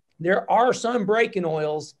 there are some break-in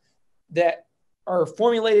oils that are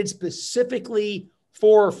formulated specifically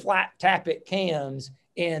for flat tappet cams,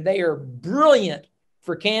 and they are brilliant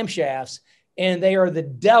for camshafts, and they are the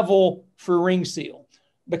devil for ring seal.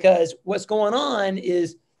 Because what's going on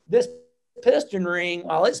is this piston ring,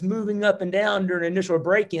 while it's moving up and down during initial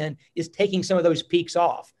break-in, is taking some of those peaks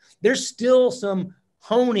off. There's still some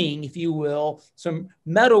honing, if you will, some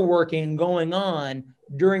metalworking going on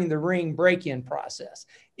during the ring break-in process.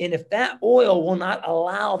 And if that oil will not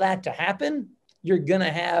allow that to happen, you're going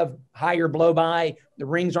to have higher blow-by. The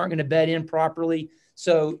rings aren't going to bed in properly.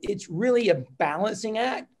 So it's really a balancing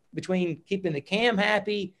act between keeping the cam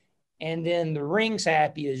happy and then the rings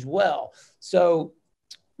happy as well. So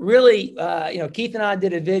really, Keith and I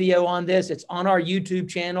did a video on this. It's on our YouTube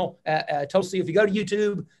channel, Total Seal. If you go to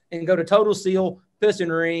YouTube and go to Total Seal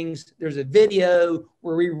Piston Rings, there's a video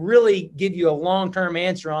where we really give you a long-term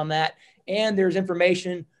answer on that. And there's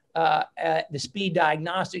information at the Speed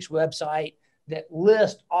Diagnostics website that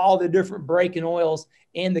lists all the different break-in oils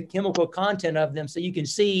and the chemical content of them. So you can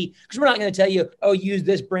see, because we're not going to tell you, oh, use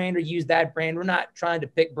this brand or use that brand. We're not trying to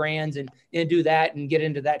pick brands and do that and get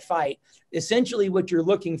into that fight. Essentially, what you're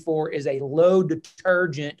looking for is a low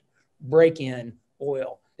detergent break-in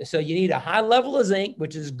oil. So you need a high level of zinc,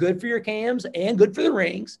 which is good for your cams and good for the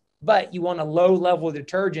rings, but you want a low level of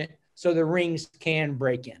detergent so the rings can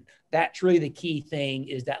break in. That's really the key thing,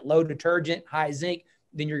 is that low detergent, high zinc,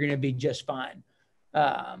 then you're going to be just fine.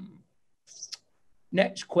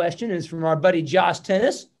 Next question is from our buddy Josh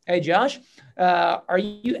Tennis. Hey, Josh, are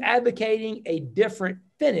you advocating a different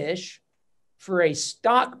finish for a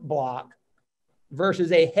stock block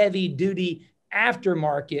versus a heavy duty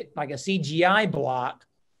aftermarket, like a CGI block,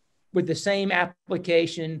 with the same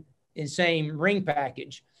application and same ring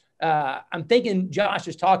package? I'm thinking Josh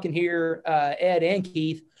is talking here, Ed and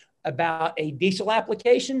Keith, about a diesel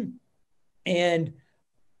application. And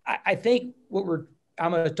I think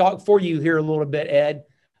I'm going to talk for you here a little bit, Ed.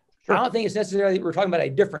 Sure. I don't think it's necessarily that we're talking about a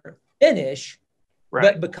different finish,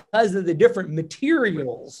 right, but because of the different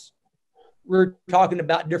materials, we're talking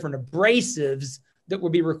about different abrasives that will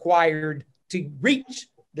be required to reach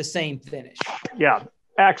the same finish. Yeah.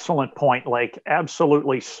 Excellent point, Lake.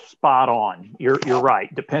 Absolutely spot on. You're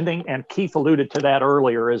right. Depending, and Keith alluded to that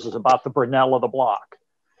earlier, is about the Brinell of the block.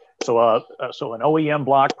 So an OEM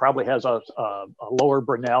block probably has a lower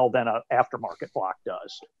Brinell than an aftermarket block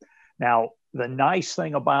does. Now, the nice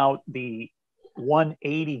thing about the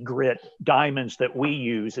 180 grit diamonds that we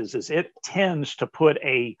use is it tends to put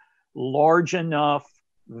a large enough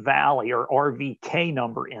valley or RVK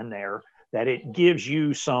number in there that it gives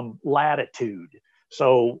you some latitude.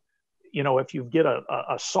 So, if you get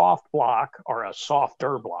a soft block or a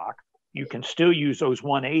softer block, you can still use those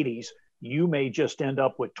 180s. You may just end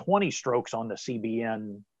up with 20 strokes on the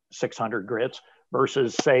CBN 600 grits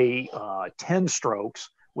versus, say, 10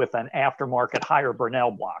 strokes with an aftermarket higher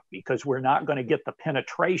Brinell block, because we're not going to get the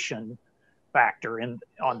penetration factor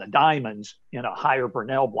on the diamonds in a higher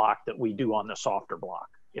Brinell block that we do on the softer block,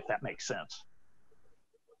 if that makes sense.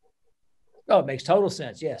 Oh, it makes total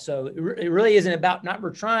sense. Yeah. So it really isn't about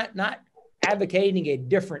not advocating a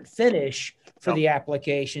different finish for the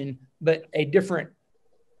application, but a different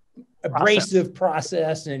abrasive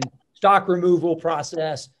process and stock removal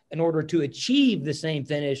process in order to achieve the same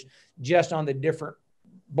finish, just on the different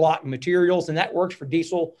block materials. And that works for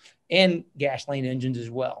diesel and gasoline engines as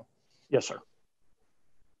well. Yes, sir.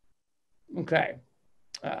 Okay.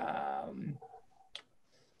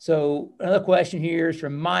 So another question here is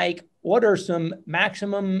from Mike. What are some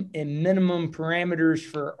maximum and minimum parameters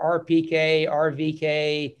for RPK,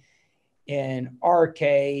 RVK, and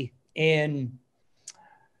RK? And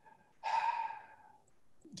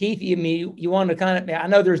Keith, you want to I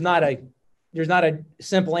know there's not a there's not a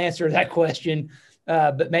simple answer to that question,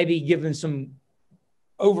 but maybe given some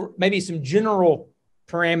general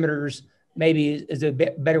parameters, maybe is a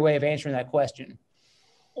better way of answering that question.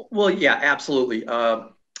 Well, yeah, absolutely.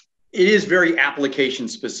 It is very application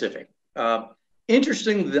specific.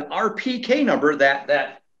 Interestingly, the RPK number,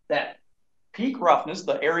 that peak roughness,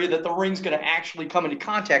 the area that the ring's going to actually come into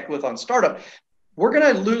contact with on startup, we're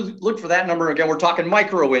going to look for that number. Again, we're talking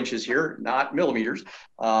micro inches here, not millimeters.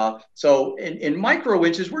 So in micro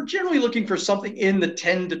inches, we're generally looking for something in the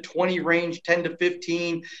 10 to 20 range. 10 to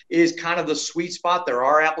 15 is kind of the sweet spot. There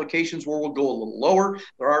are applications where we'll go a little lower.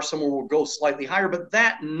 There are some where we'll go slightly higher, but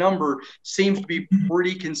that number seems to be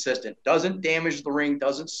pretty consistent. Doesn't damage the ring,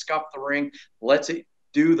 doesn't scuff the ring, lets it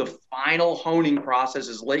do the final honing process.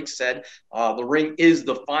 As Lake said, the ring is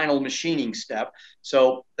the final machining step.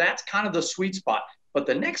 So that's kind of the sweet spot. But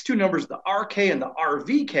the next two numbers, the RK and the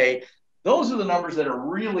RVK, those are the numbers that are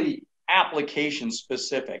really application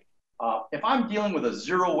specific. If I'm dealing with a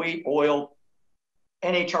zero weight oil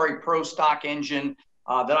NHRA Pro stock engine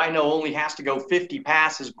that I know only has to go 50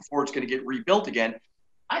 passes before it's going to get rebuilt again,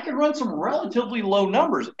 I can run some relatively low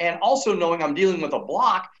numbers. And also knowing I'm dealing with a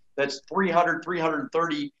block that's 300,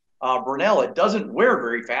 330 Brunel, it doesn't wear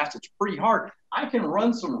very fast. It's pretty hard. I can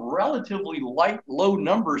run some relatively light, low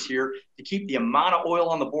numbers here to keep the amount of oil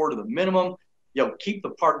on the board to the minimum, keep the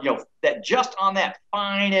part, that just on that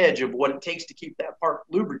fine edge of what it takes to keep that part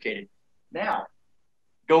lubricated. Now,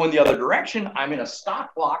 going the other direction, I'm in a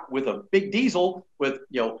stock block with a big diesel with,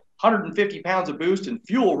 150 pounds of boost and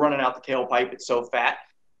fuel running out the tailpipe. It's so fat.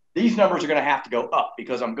 These numbers are going to have to go up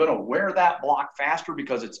because I'm going to wear that block faster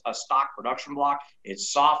because it's a stock production block.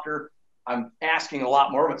 It's softer. I'm asking a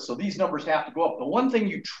lot more of it. So these numbers have to go up. The one thing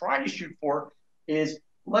you try to shoot for is,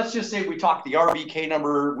 let's just say we talk the RVK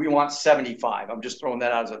number, we want 75. I'm just throwing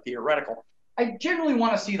that out as a theoretical. I generally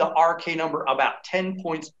want to see the RK number about 10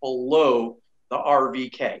 points below the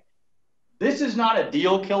RVK. This is not a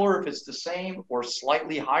deal killer if it's the same or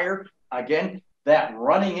slightly higher. Again, that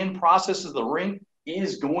running in process of the ring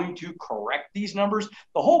is going to correct these numbers.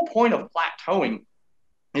 The whole point of plateauing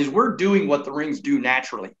is we're doing what the rings do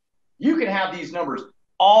naturally. You can have these numbers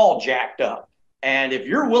all jacked up. And if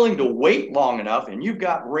you're willing to wait long enough and you've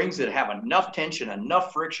got rings that have enough tension,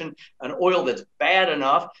 enough friction, an oil that's bad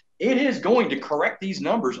enough, it is going to correct these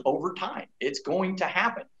numbers over time. It's going to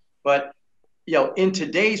happen. But, in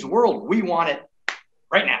today's world, we want it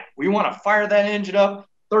right now. We want to fire that engine up.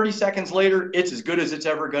 30 seconds later, it's as good as it's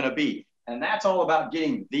ever going to be. And that's all about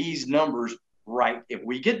getting these numbers right. If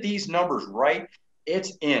we get these numbers right,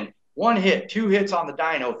 it's in. 1 hit, 2 hits on the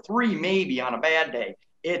dyno, 3 maybe on a bad day.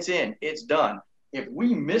 It's in, it's done. If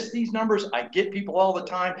we miss these numbers, I get people all the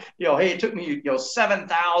time, hey, it took me,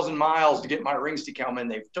 7,000 miles to get my rings to come in.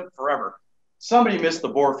 They took forever. Somebody missed the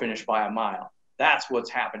bore finish by a mile. That's what's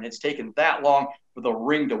happened. It's taken that long for the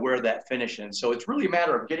ring to wear that finish in. So it's really a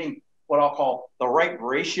matter of getting what I'll call the right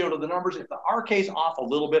ratio to the numbers. If the RK's off a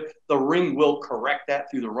little bit, the ring will correct that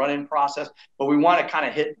through the run-in process, but we want to kind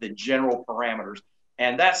of hit the general parameters.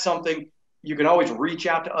 And that's something you can always reach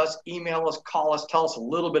out to us, email us, call us, tell us a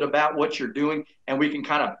little bit about what you're doing, and we can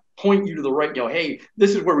kind of point you to the right, hey,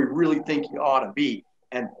 this is where we really think you ought to be.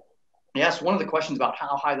 And yes, one of the questions about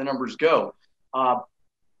how high the numbers go.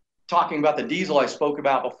 Talking about the diesel I spoke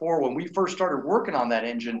about before, when we first started working on that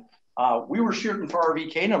engine, we were shooting for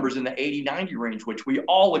RVK numbers in the 80, 90 range, which we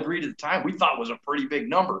all agreed at the time we thought was a pretty big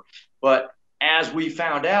number. But as we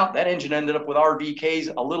found out, that engine ended up with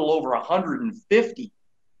RVKs a little over 150,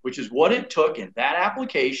 which is what it took in that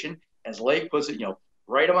application, as Lake puts it,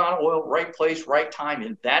 right amount of oil, right place, right time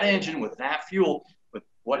in that engine with that fuel, with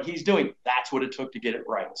what he's doing. That's what it took to get it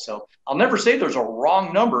right. So I'll never say there's a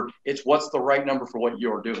wrong number. It's what's the right number for what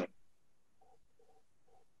you're doing.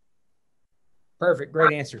 Perfect.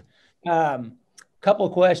 Great answer. Couple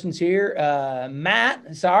of questions here.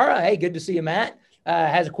 Matt, Sarah, hey, good to see you, Matt.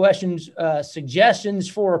 Has questions, suggestions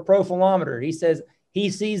for a profilometer. He says he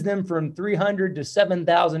sees them from $300 to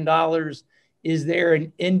 $7,000. Is there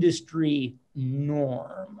an industry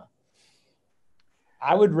norm?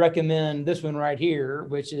 I would recommend this one right here,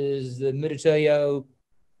 which is the Mitutoyo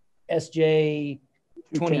SJ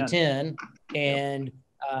 2010. And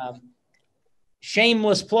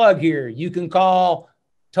shameless plug here. You can call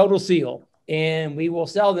Total Seal and we will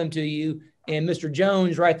sell them to you. And Mr.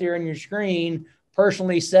 Jones right there on your screen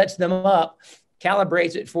personally sets them up,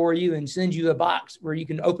 calibrates it for you, and sends you a box where you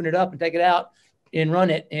can open it up and take it out and run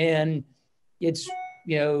it. And it's,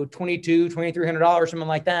 $2,200, $2,300, something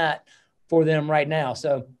like that for them right now.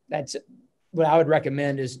 So that's what I would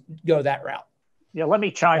recommend, is go that route. Yeah, let me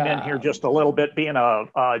chime in here just a little bit, being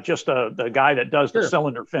the guy that does the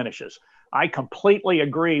cylinder finishes. I completely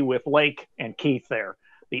agree with Lake and Keith there.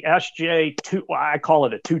 The SJ2, I call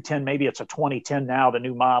it a 210, maybe it's a 2010 now, the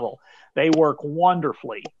new model. They work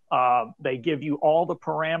wonderfully. They give you all the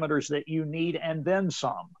parameters that you need and then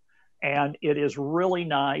some. And it is really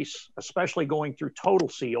nice, especially going through Total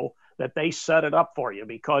Seal, that they set it up for you,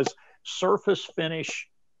 because surface finish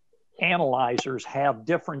analyzers have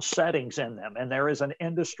different settings in them, and there is an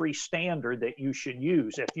industry standard that you should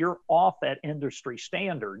use. If you're off that industry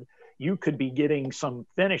standard, you could be getting some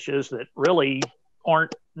finishes that really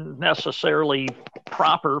aren't necessarily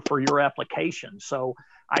proper for your application. So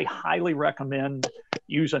I highly recommend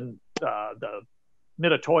using the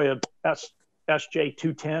Mitutoyo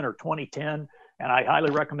SJ210 or 2010, and I highly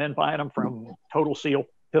recommend buying them from Total Seal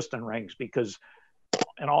piston rings, because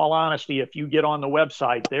in all honesty, if you get on the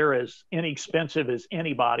website, they're as inexpensive as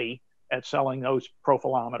anybody at selling those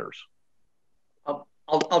profilometers.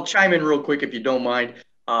 I'll chime in real quick if you don't mind.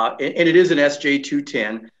 And it is an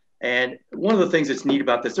SJ210. And one of the things that's neat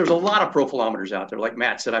about this, there's a lot of profilometers out there. Like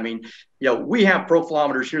Matt said, I mean, we have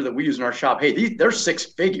profilometers here that we use in our shop. Hey, they're 6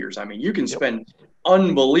 figures. I mean, you can spend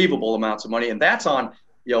unbelievable amounts of money, and that's on,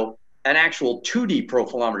 an actual 2D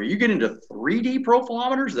profilometer. You get into 3D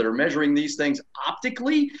profilometers that are measuring these things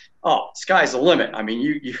optically. Oh, sky's the limit. I mean,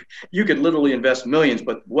 you could literally invest millions,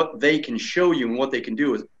 but what they can show you and what they can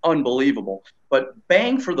do is unbelievable. But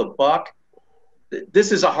bang for the buck,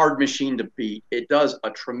 this is a hard machine to beat. It does a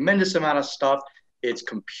tremendous amount of stuff. It's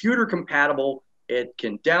computer compatible. It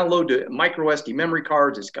can download to micro SD memory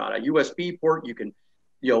cards. It's got a USB port. You can,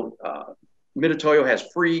 Mitutoyo has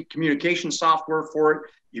free communication software for it.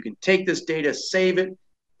 You can take this data, save it,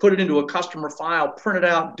 put it into a customer file, print it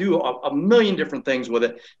out, do a million different things with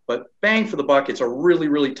it. But bang for the buck, it's a really,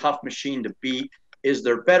 really tough machine to beat. Is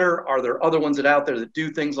there better? Are there other ones out there that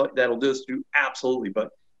do things like that'll do this? Absolutely.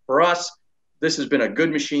 But for us, this has been a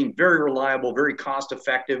good machine, very reliable, very cost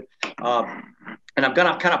effective. And I'm going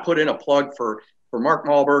to kind of put in a plug for Mark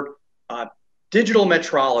Malberg. Digital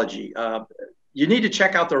metrology. You need to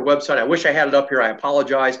check out their website. I wish I had it up here. I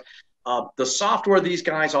apologize. The software these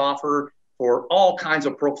guys offer for all kinds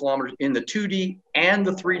of profilometers in the 2D and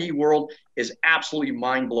the 3D world is absolutely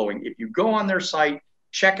mind-blowing. If you go on their site,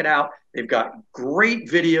 check it out. They've got great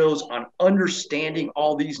videos on understanding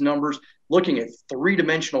all these numbers, looking at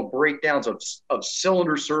 3-dimensional breakdowns of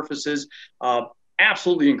cylinder surfaces.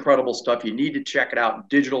 Absolutely incredible stuff. You need to check it out.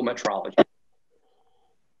 Digital metrology.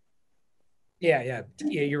 Yeah,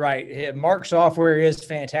 you're right. Mark software is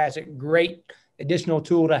fantastic. Great additional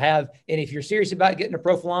tool to have. And if you're serious about getting a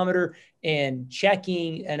profilometer and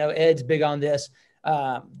checking, I know Ed's big on this,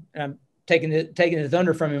 and I'm taking the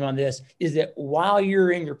thunder from him on this, is that while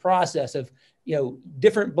you're in your process of,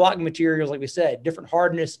 different block materials, like we said, different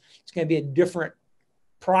hardness, it's going to be a different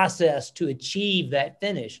process to achieve that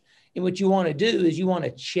finish. And what you want to do is you want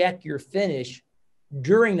to check your finish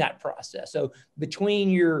during that process. So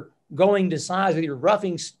between your going to size with your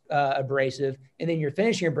roughing abrasive and then your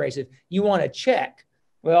finishing abrasive, you want to check.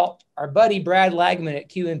 Well, our buddy Brad Lagman at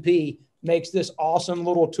QMP makes this awesome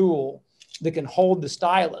little tool that can hold the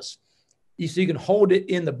stylus. So you can hold it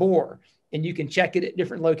in the bore and you can check it at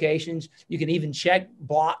different locations. You can even check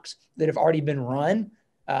blocks that have already been run.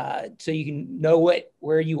 So you can know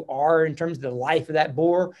where you are in terms of the life of that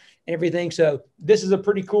bore and everything. So this is a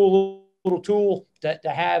pretty cool little tool to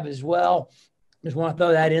have as well. Just want to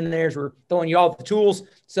throw that in there as we're throwing you all the tools.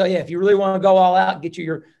 So yeah, if you really want to go all out, get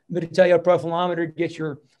your Mitutoyo profilometer, get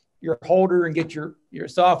your holder, and get your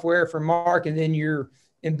software from Mark, and then you're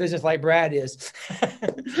in business like Brad is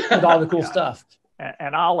with all the cool stuff.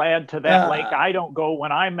 And I'll add to that, Lake, I don't go,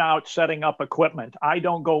 when I'm out setting up equipment, I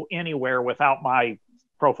don't go anywhere without my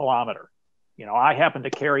profilometer. I happen to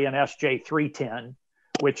carry an SJ310,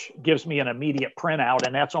 which gives me an immediate printout,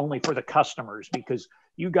 and that's only for the customers, because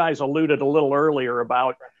you guys alluded a little earlier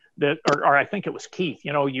about that, or I think it was Keith,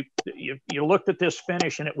 you looked at this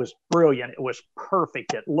finish and it was brilliant. It was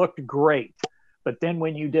perfect. It looked great. But then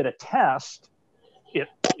when you did a test,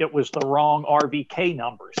 it was the wrong RVK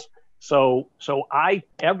numbers. So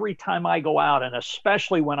every time I go out, and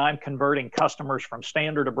especially when I'm converting customers from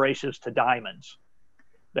standard abrasives to diamonds,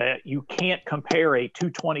 that you can't compare a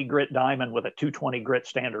 220 grit diamond with a 220 grit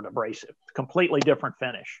standard abrasive. Completely different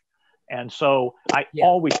finish. And so I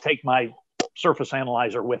always take my surface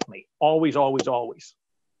analyzer with me. Always, always, always.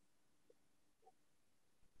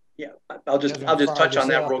 Yeah, I'll just touch on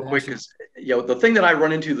that real quick, because the thing that I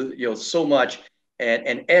run into so much,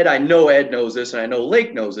 and Ed, I know Ed knows this, and I know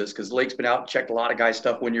Lake knows this, because Lake's been out and checked a lot of guys'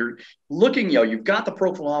 stuff. When you're looking, you've got the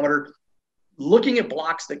profilometer, looking at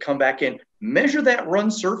blocks that come back in, measure that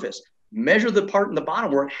run surface, measure the part in the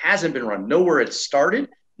bottom where it hasn't been run, know where it started,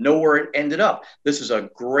 know where it ended up. This is a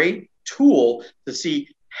great tool to see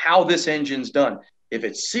how this engine's done. If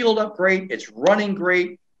it's sealed up great, it's running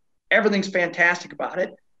great, everything's fantastic about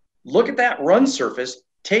it. Look at that run surface,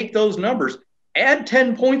 take those numbers, add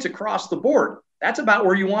 10 points across the board. That's about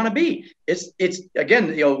where you want to be. It's again,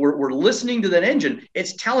 we're listening to that engine.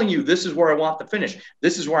 It's telling you this is where I want to finish.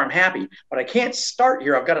 This is where I'm happy. But I can't start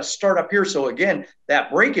here. I've got to start up here. So again, that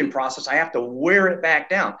break-in process, I have to wear it back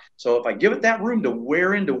down. So if I give it that room to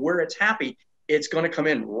wear into where it's happy, it's going to come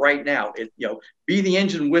in right now. Be the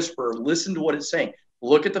engine whisperer. Listen to what it's saying.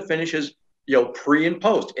 Look at the finishes, pre and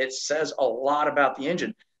post. It says a lot about the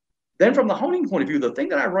engine. Then from the honing point of view, the thing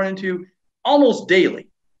that I run into almost daily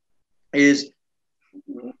is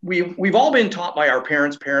we've all been taught by our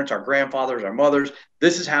parents, our grandfathers, our mothers,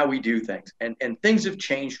 this is how we do things. And things have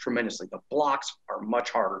changed tremendously. The blocks are much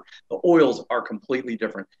harder. The oils are completely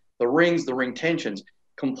different. The rings, the ring tensions,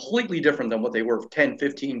 completely different than what they were 10,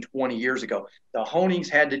 15, 20 years ago. The honings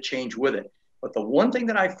had to change with it. But the one thing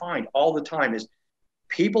that I find all the time is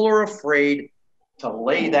people are afraid to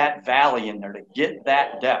lay that valley in there to get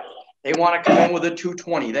that depth. They want to come in with a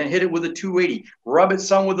 220, then hit it with a 280, rub it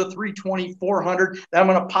some with a 320, 400. Then I'm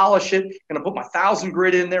going to polish it, going to put my 1,000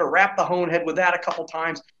 grit in there, wrap the hone head with that a couple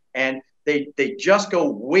times, and they just go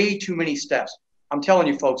way too many steps. I'm telling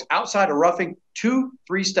you, folks, outside of roughing,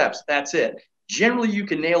 2-3 steps, that's it. Generally, you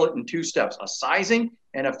can nail it in 2 steps, a sizing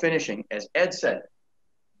and a finishing. As Ed said,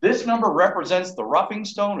 this number represents the roughing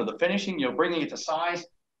stone or the finishing, bringing it to size.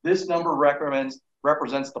 This number represents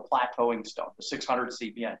the plateauing stone, the 600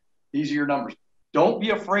 CBN. These are your numbers. Don't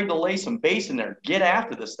be afraid to lay some base in there. Get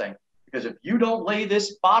after this thing. Because if you don't lay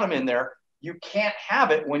this bottom in there, you can't have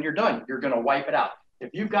it when you're done. You're going to wipe it out.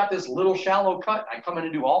 If you've got this little shallow cut, I come in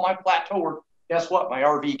and do all my plateau work, guess what? My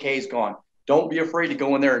RVK is gone. Don't be afraid to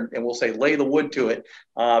go in there and we'll say lay the wood to it.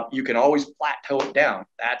 You can always plateau it down.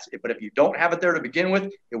 That's it. But if you don't have it there to begin with,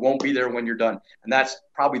 it won't be there when you're done. And that's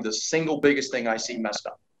probably the single biggest thing I see messed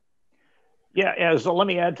up. Yeah, let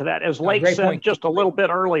me add to that. As Lake said just a little bit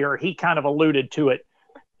earlier, he kind of alluded to it.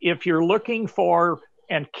 If you're looking for,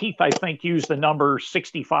 and Keith, I think, used the number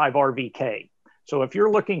 65 RVK. So if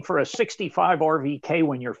you're looking for a 65 RVK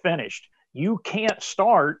when you're finished, you can't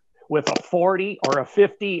start with a 40 or a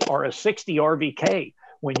 50 or a 60 RVK.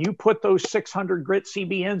 When you put those 600 grit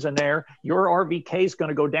CBNs in there, your RVK is going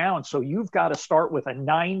to go down. So you've got to start with a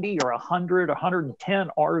 90 or 100, 110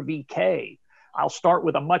 RVK. I'll start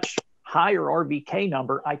with a much higher RVK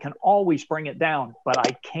number. I can always bring it down, but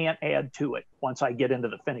I can't add to it once I get into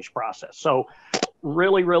the finish process. So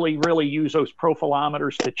really, really, really use those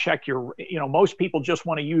profilometers to check your, most people just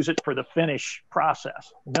want to use it for the finish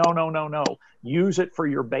process. No. Use it for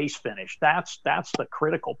your base finish. That's the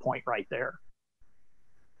critical point right there.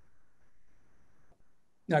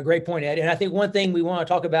 No, great point, Ed. And I think one thing we want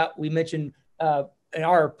to talk about, we mentioned in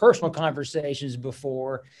our personal conversations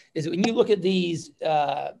before, is when you look at these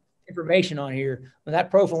information on here, when that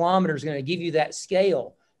profilometer is going to give you that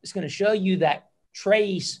scale, it's going to show you that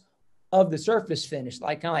trace of the surface finish,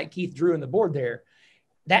 kind of like Keith drew in the board there.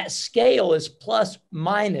 That scale is plus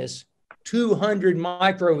minus 200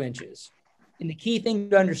 microinches. And the key thing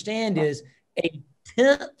to understand is a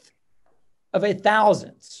 1/10 of a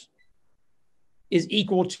thousandth is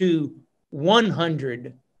equal to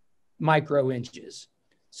 100 microinches.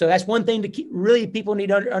 So that's one thing to keep, really people need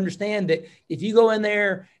to understand, that if you go in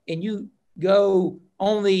there and you go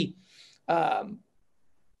only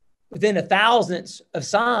within a thousandth of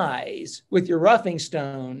size with your roughing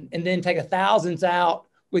stone and then take a thousandth out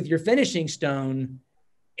with your finishing stone,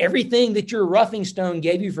 everything that your roughing stone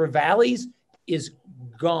gave you for valleys is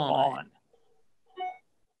gone.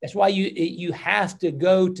 That's why you have to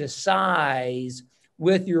go to size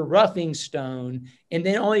with your roughing stone and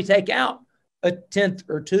then only take out a 1/10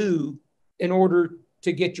 or 2 in order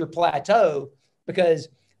to get your plateau, because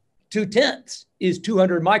 2/10 is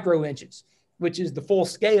 200 microinches, which is the full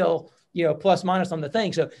scale, plus minus on the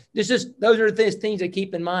thing. So those are the things to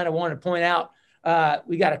keep in mind. I want to point out,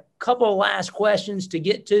 we got a couple of last questions to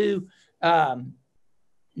get to.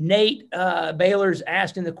 Nate Baylor's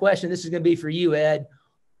asking the question. This is going to be for you, Ed.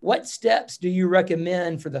 What steps do you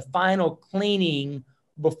recommend for the final cleaning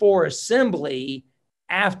before assembly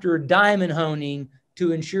after diamond honing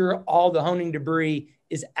to ensure all the honing debris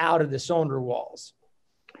is out of the cylinder walls?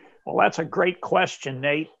 Well, that's a great question,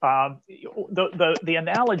 Nate. The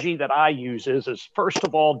analogy that I use is first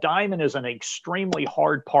of all, diamond is an extremely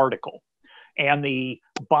hard particle, and the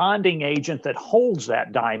bonding agent that holds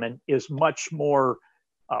that diamond is much more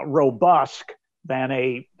robust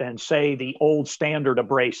than say the old standard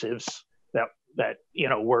abrasives that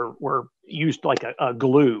were used like a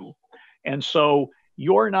glue. And so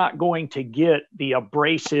you're not going to get the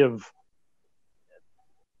abrasive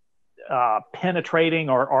penetrating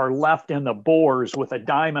or left in the bores with a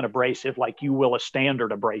diamond abrasive like you will a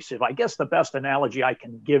standard abrasive. I guess the best analogy I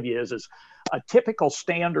can give you is a typical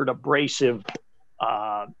standard abrasive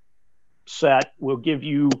set will give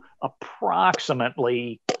you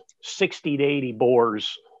approximately 60 to 80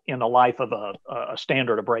 bores in the life of a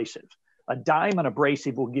standard abrasive. A diamond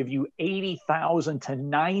abrasive will give you 80,000 to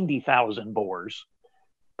 90,000 bores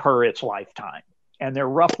per its lifetime. And they're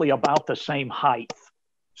roughly about the same height.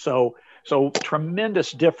 So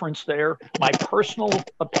tremendous difference there. My personal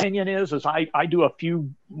opinion is I do a few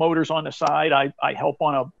motors on the side. I help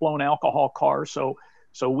on a blown alcohol car. So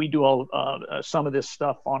we do some of this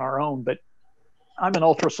stuff on our own, but I'm an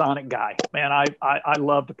ultrasonic guy, man. I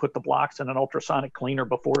love to put the blocks in an ultrasonic cleaner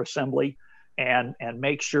before assembly and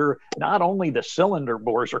make sure not only the cylinder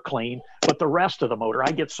bores are clean, but the rest of the motor.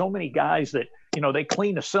 I get so many guys that, they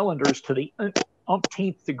clean the cylinders to the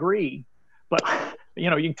umpteenth degree, but you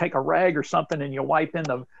can take a rag or something and you wipe in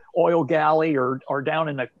the oil galley or down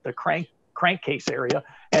in the crankcase area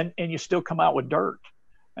and you still come out with dirt.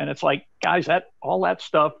 And it's like, guys, all that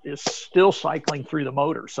stuff is still cycling through the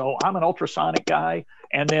motor. So I'm an ultrasonic guy.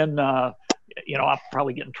 And then, I'll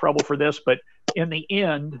probably get in trouble for this, but in the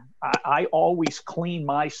end, I always clean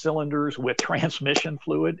my cylinders with transmission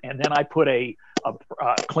fluid. And then I put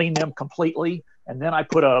clean them completely. And then I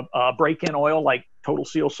put a break-in oil like Total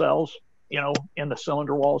Seal Cells, in the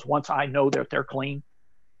cylinder walls once I know that they're clean.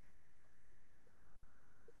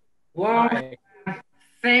 Well,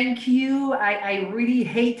 thank you. I really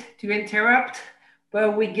hate to interrupt,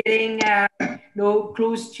 but we're getting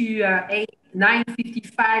close to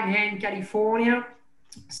 9:55 here in California.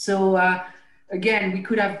 So again, we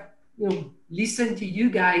could have listened to you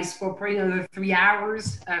guys for probably another 3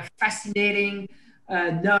 hours. Fascinating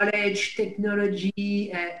knowledge,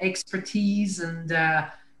 technology, expertise, and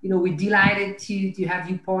we're delighted to have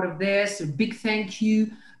you part of this. A big thank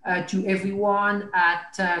you to everyone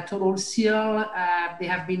at Total Seal. They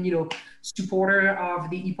have been, supporter of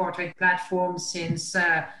the EPARTRADE platform since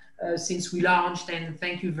we launched, and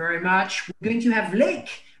thank you very much. We're going to have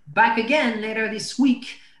Lake back again later this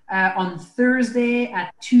week on Thursday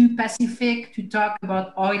at 2 Pacific to talk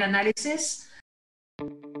about oil analysis.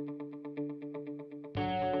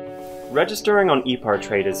 Registering on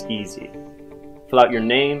EPARTRADE is easy. Fill out your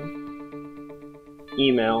name,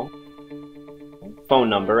 email, phone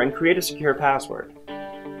number, and create a secure password.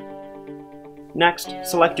 Next,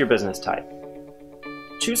 select your business type.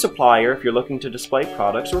 Choose supplier if you're looking to display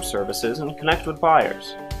products or services and connect with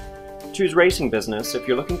buyers. Choose racing business if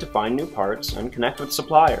you're looking to find new parts and connect with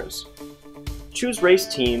suppliers. Choose race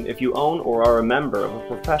team if you own or are a member of a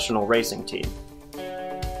professional racing team.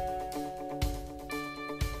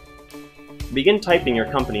 Begin typing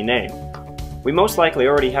your company name. We most likely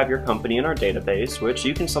already have your company in our database, which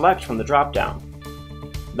you can select from the drop-down.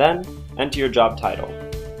 Then, enter your job title.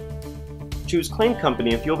 Choose Claim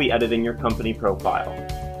Company if you'll be editing your company profile.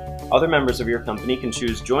 Other members of your company can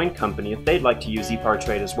choose Join Company if they'd like to use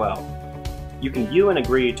EPARTRADE as well. You can view and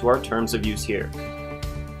agree to our terms of use here.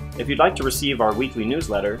 If you'd like to receive our weekly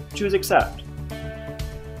newsletter, choose Accept.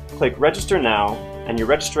 Click Register Now, and your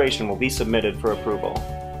registration will be submitted for approval.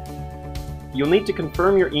 You'll need to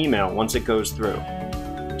confirm your email once it goes through.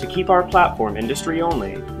 To keep our platform industry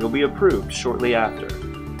only, you'll be approved shortly after.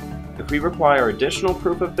 If we require additional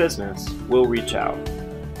proof of business, we'll reach out.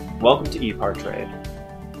 Welcome to EPARTRADE.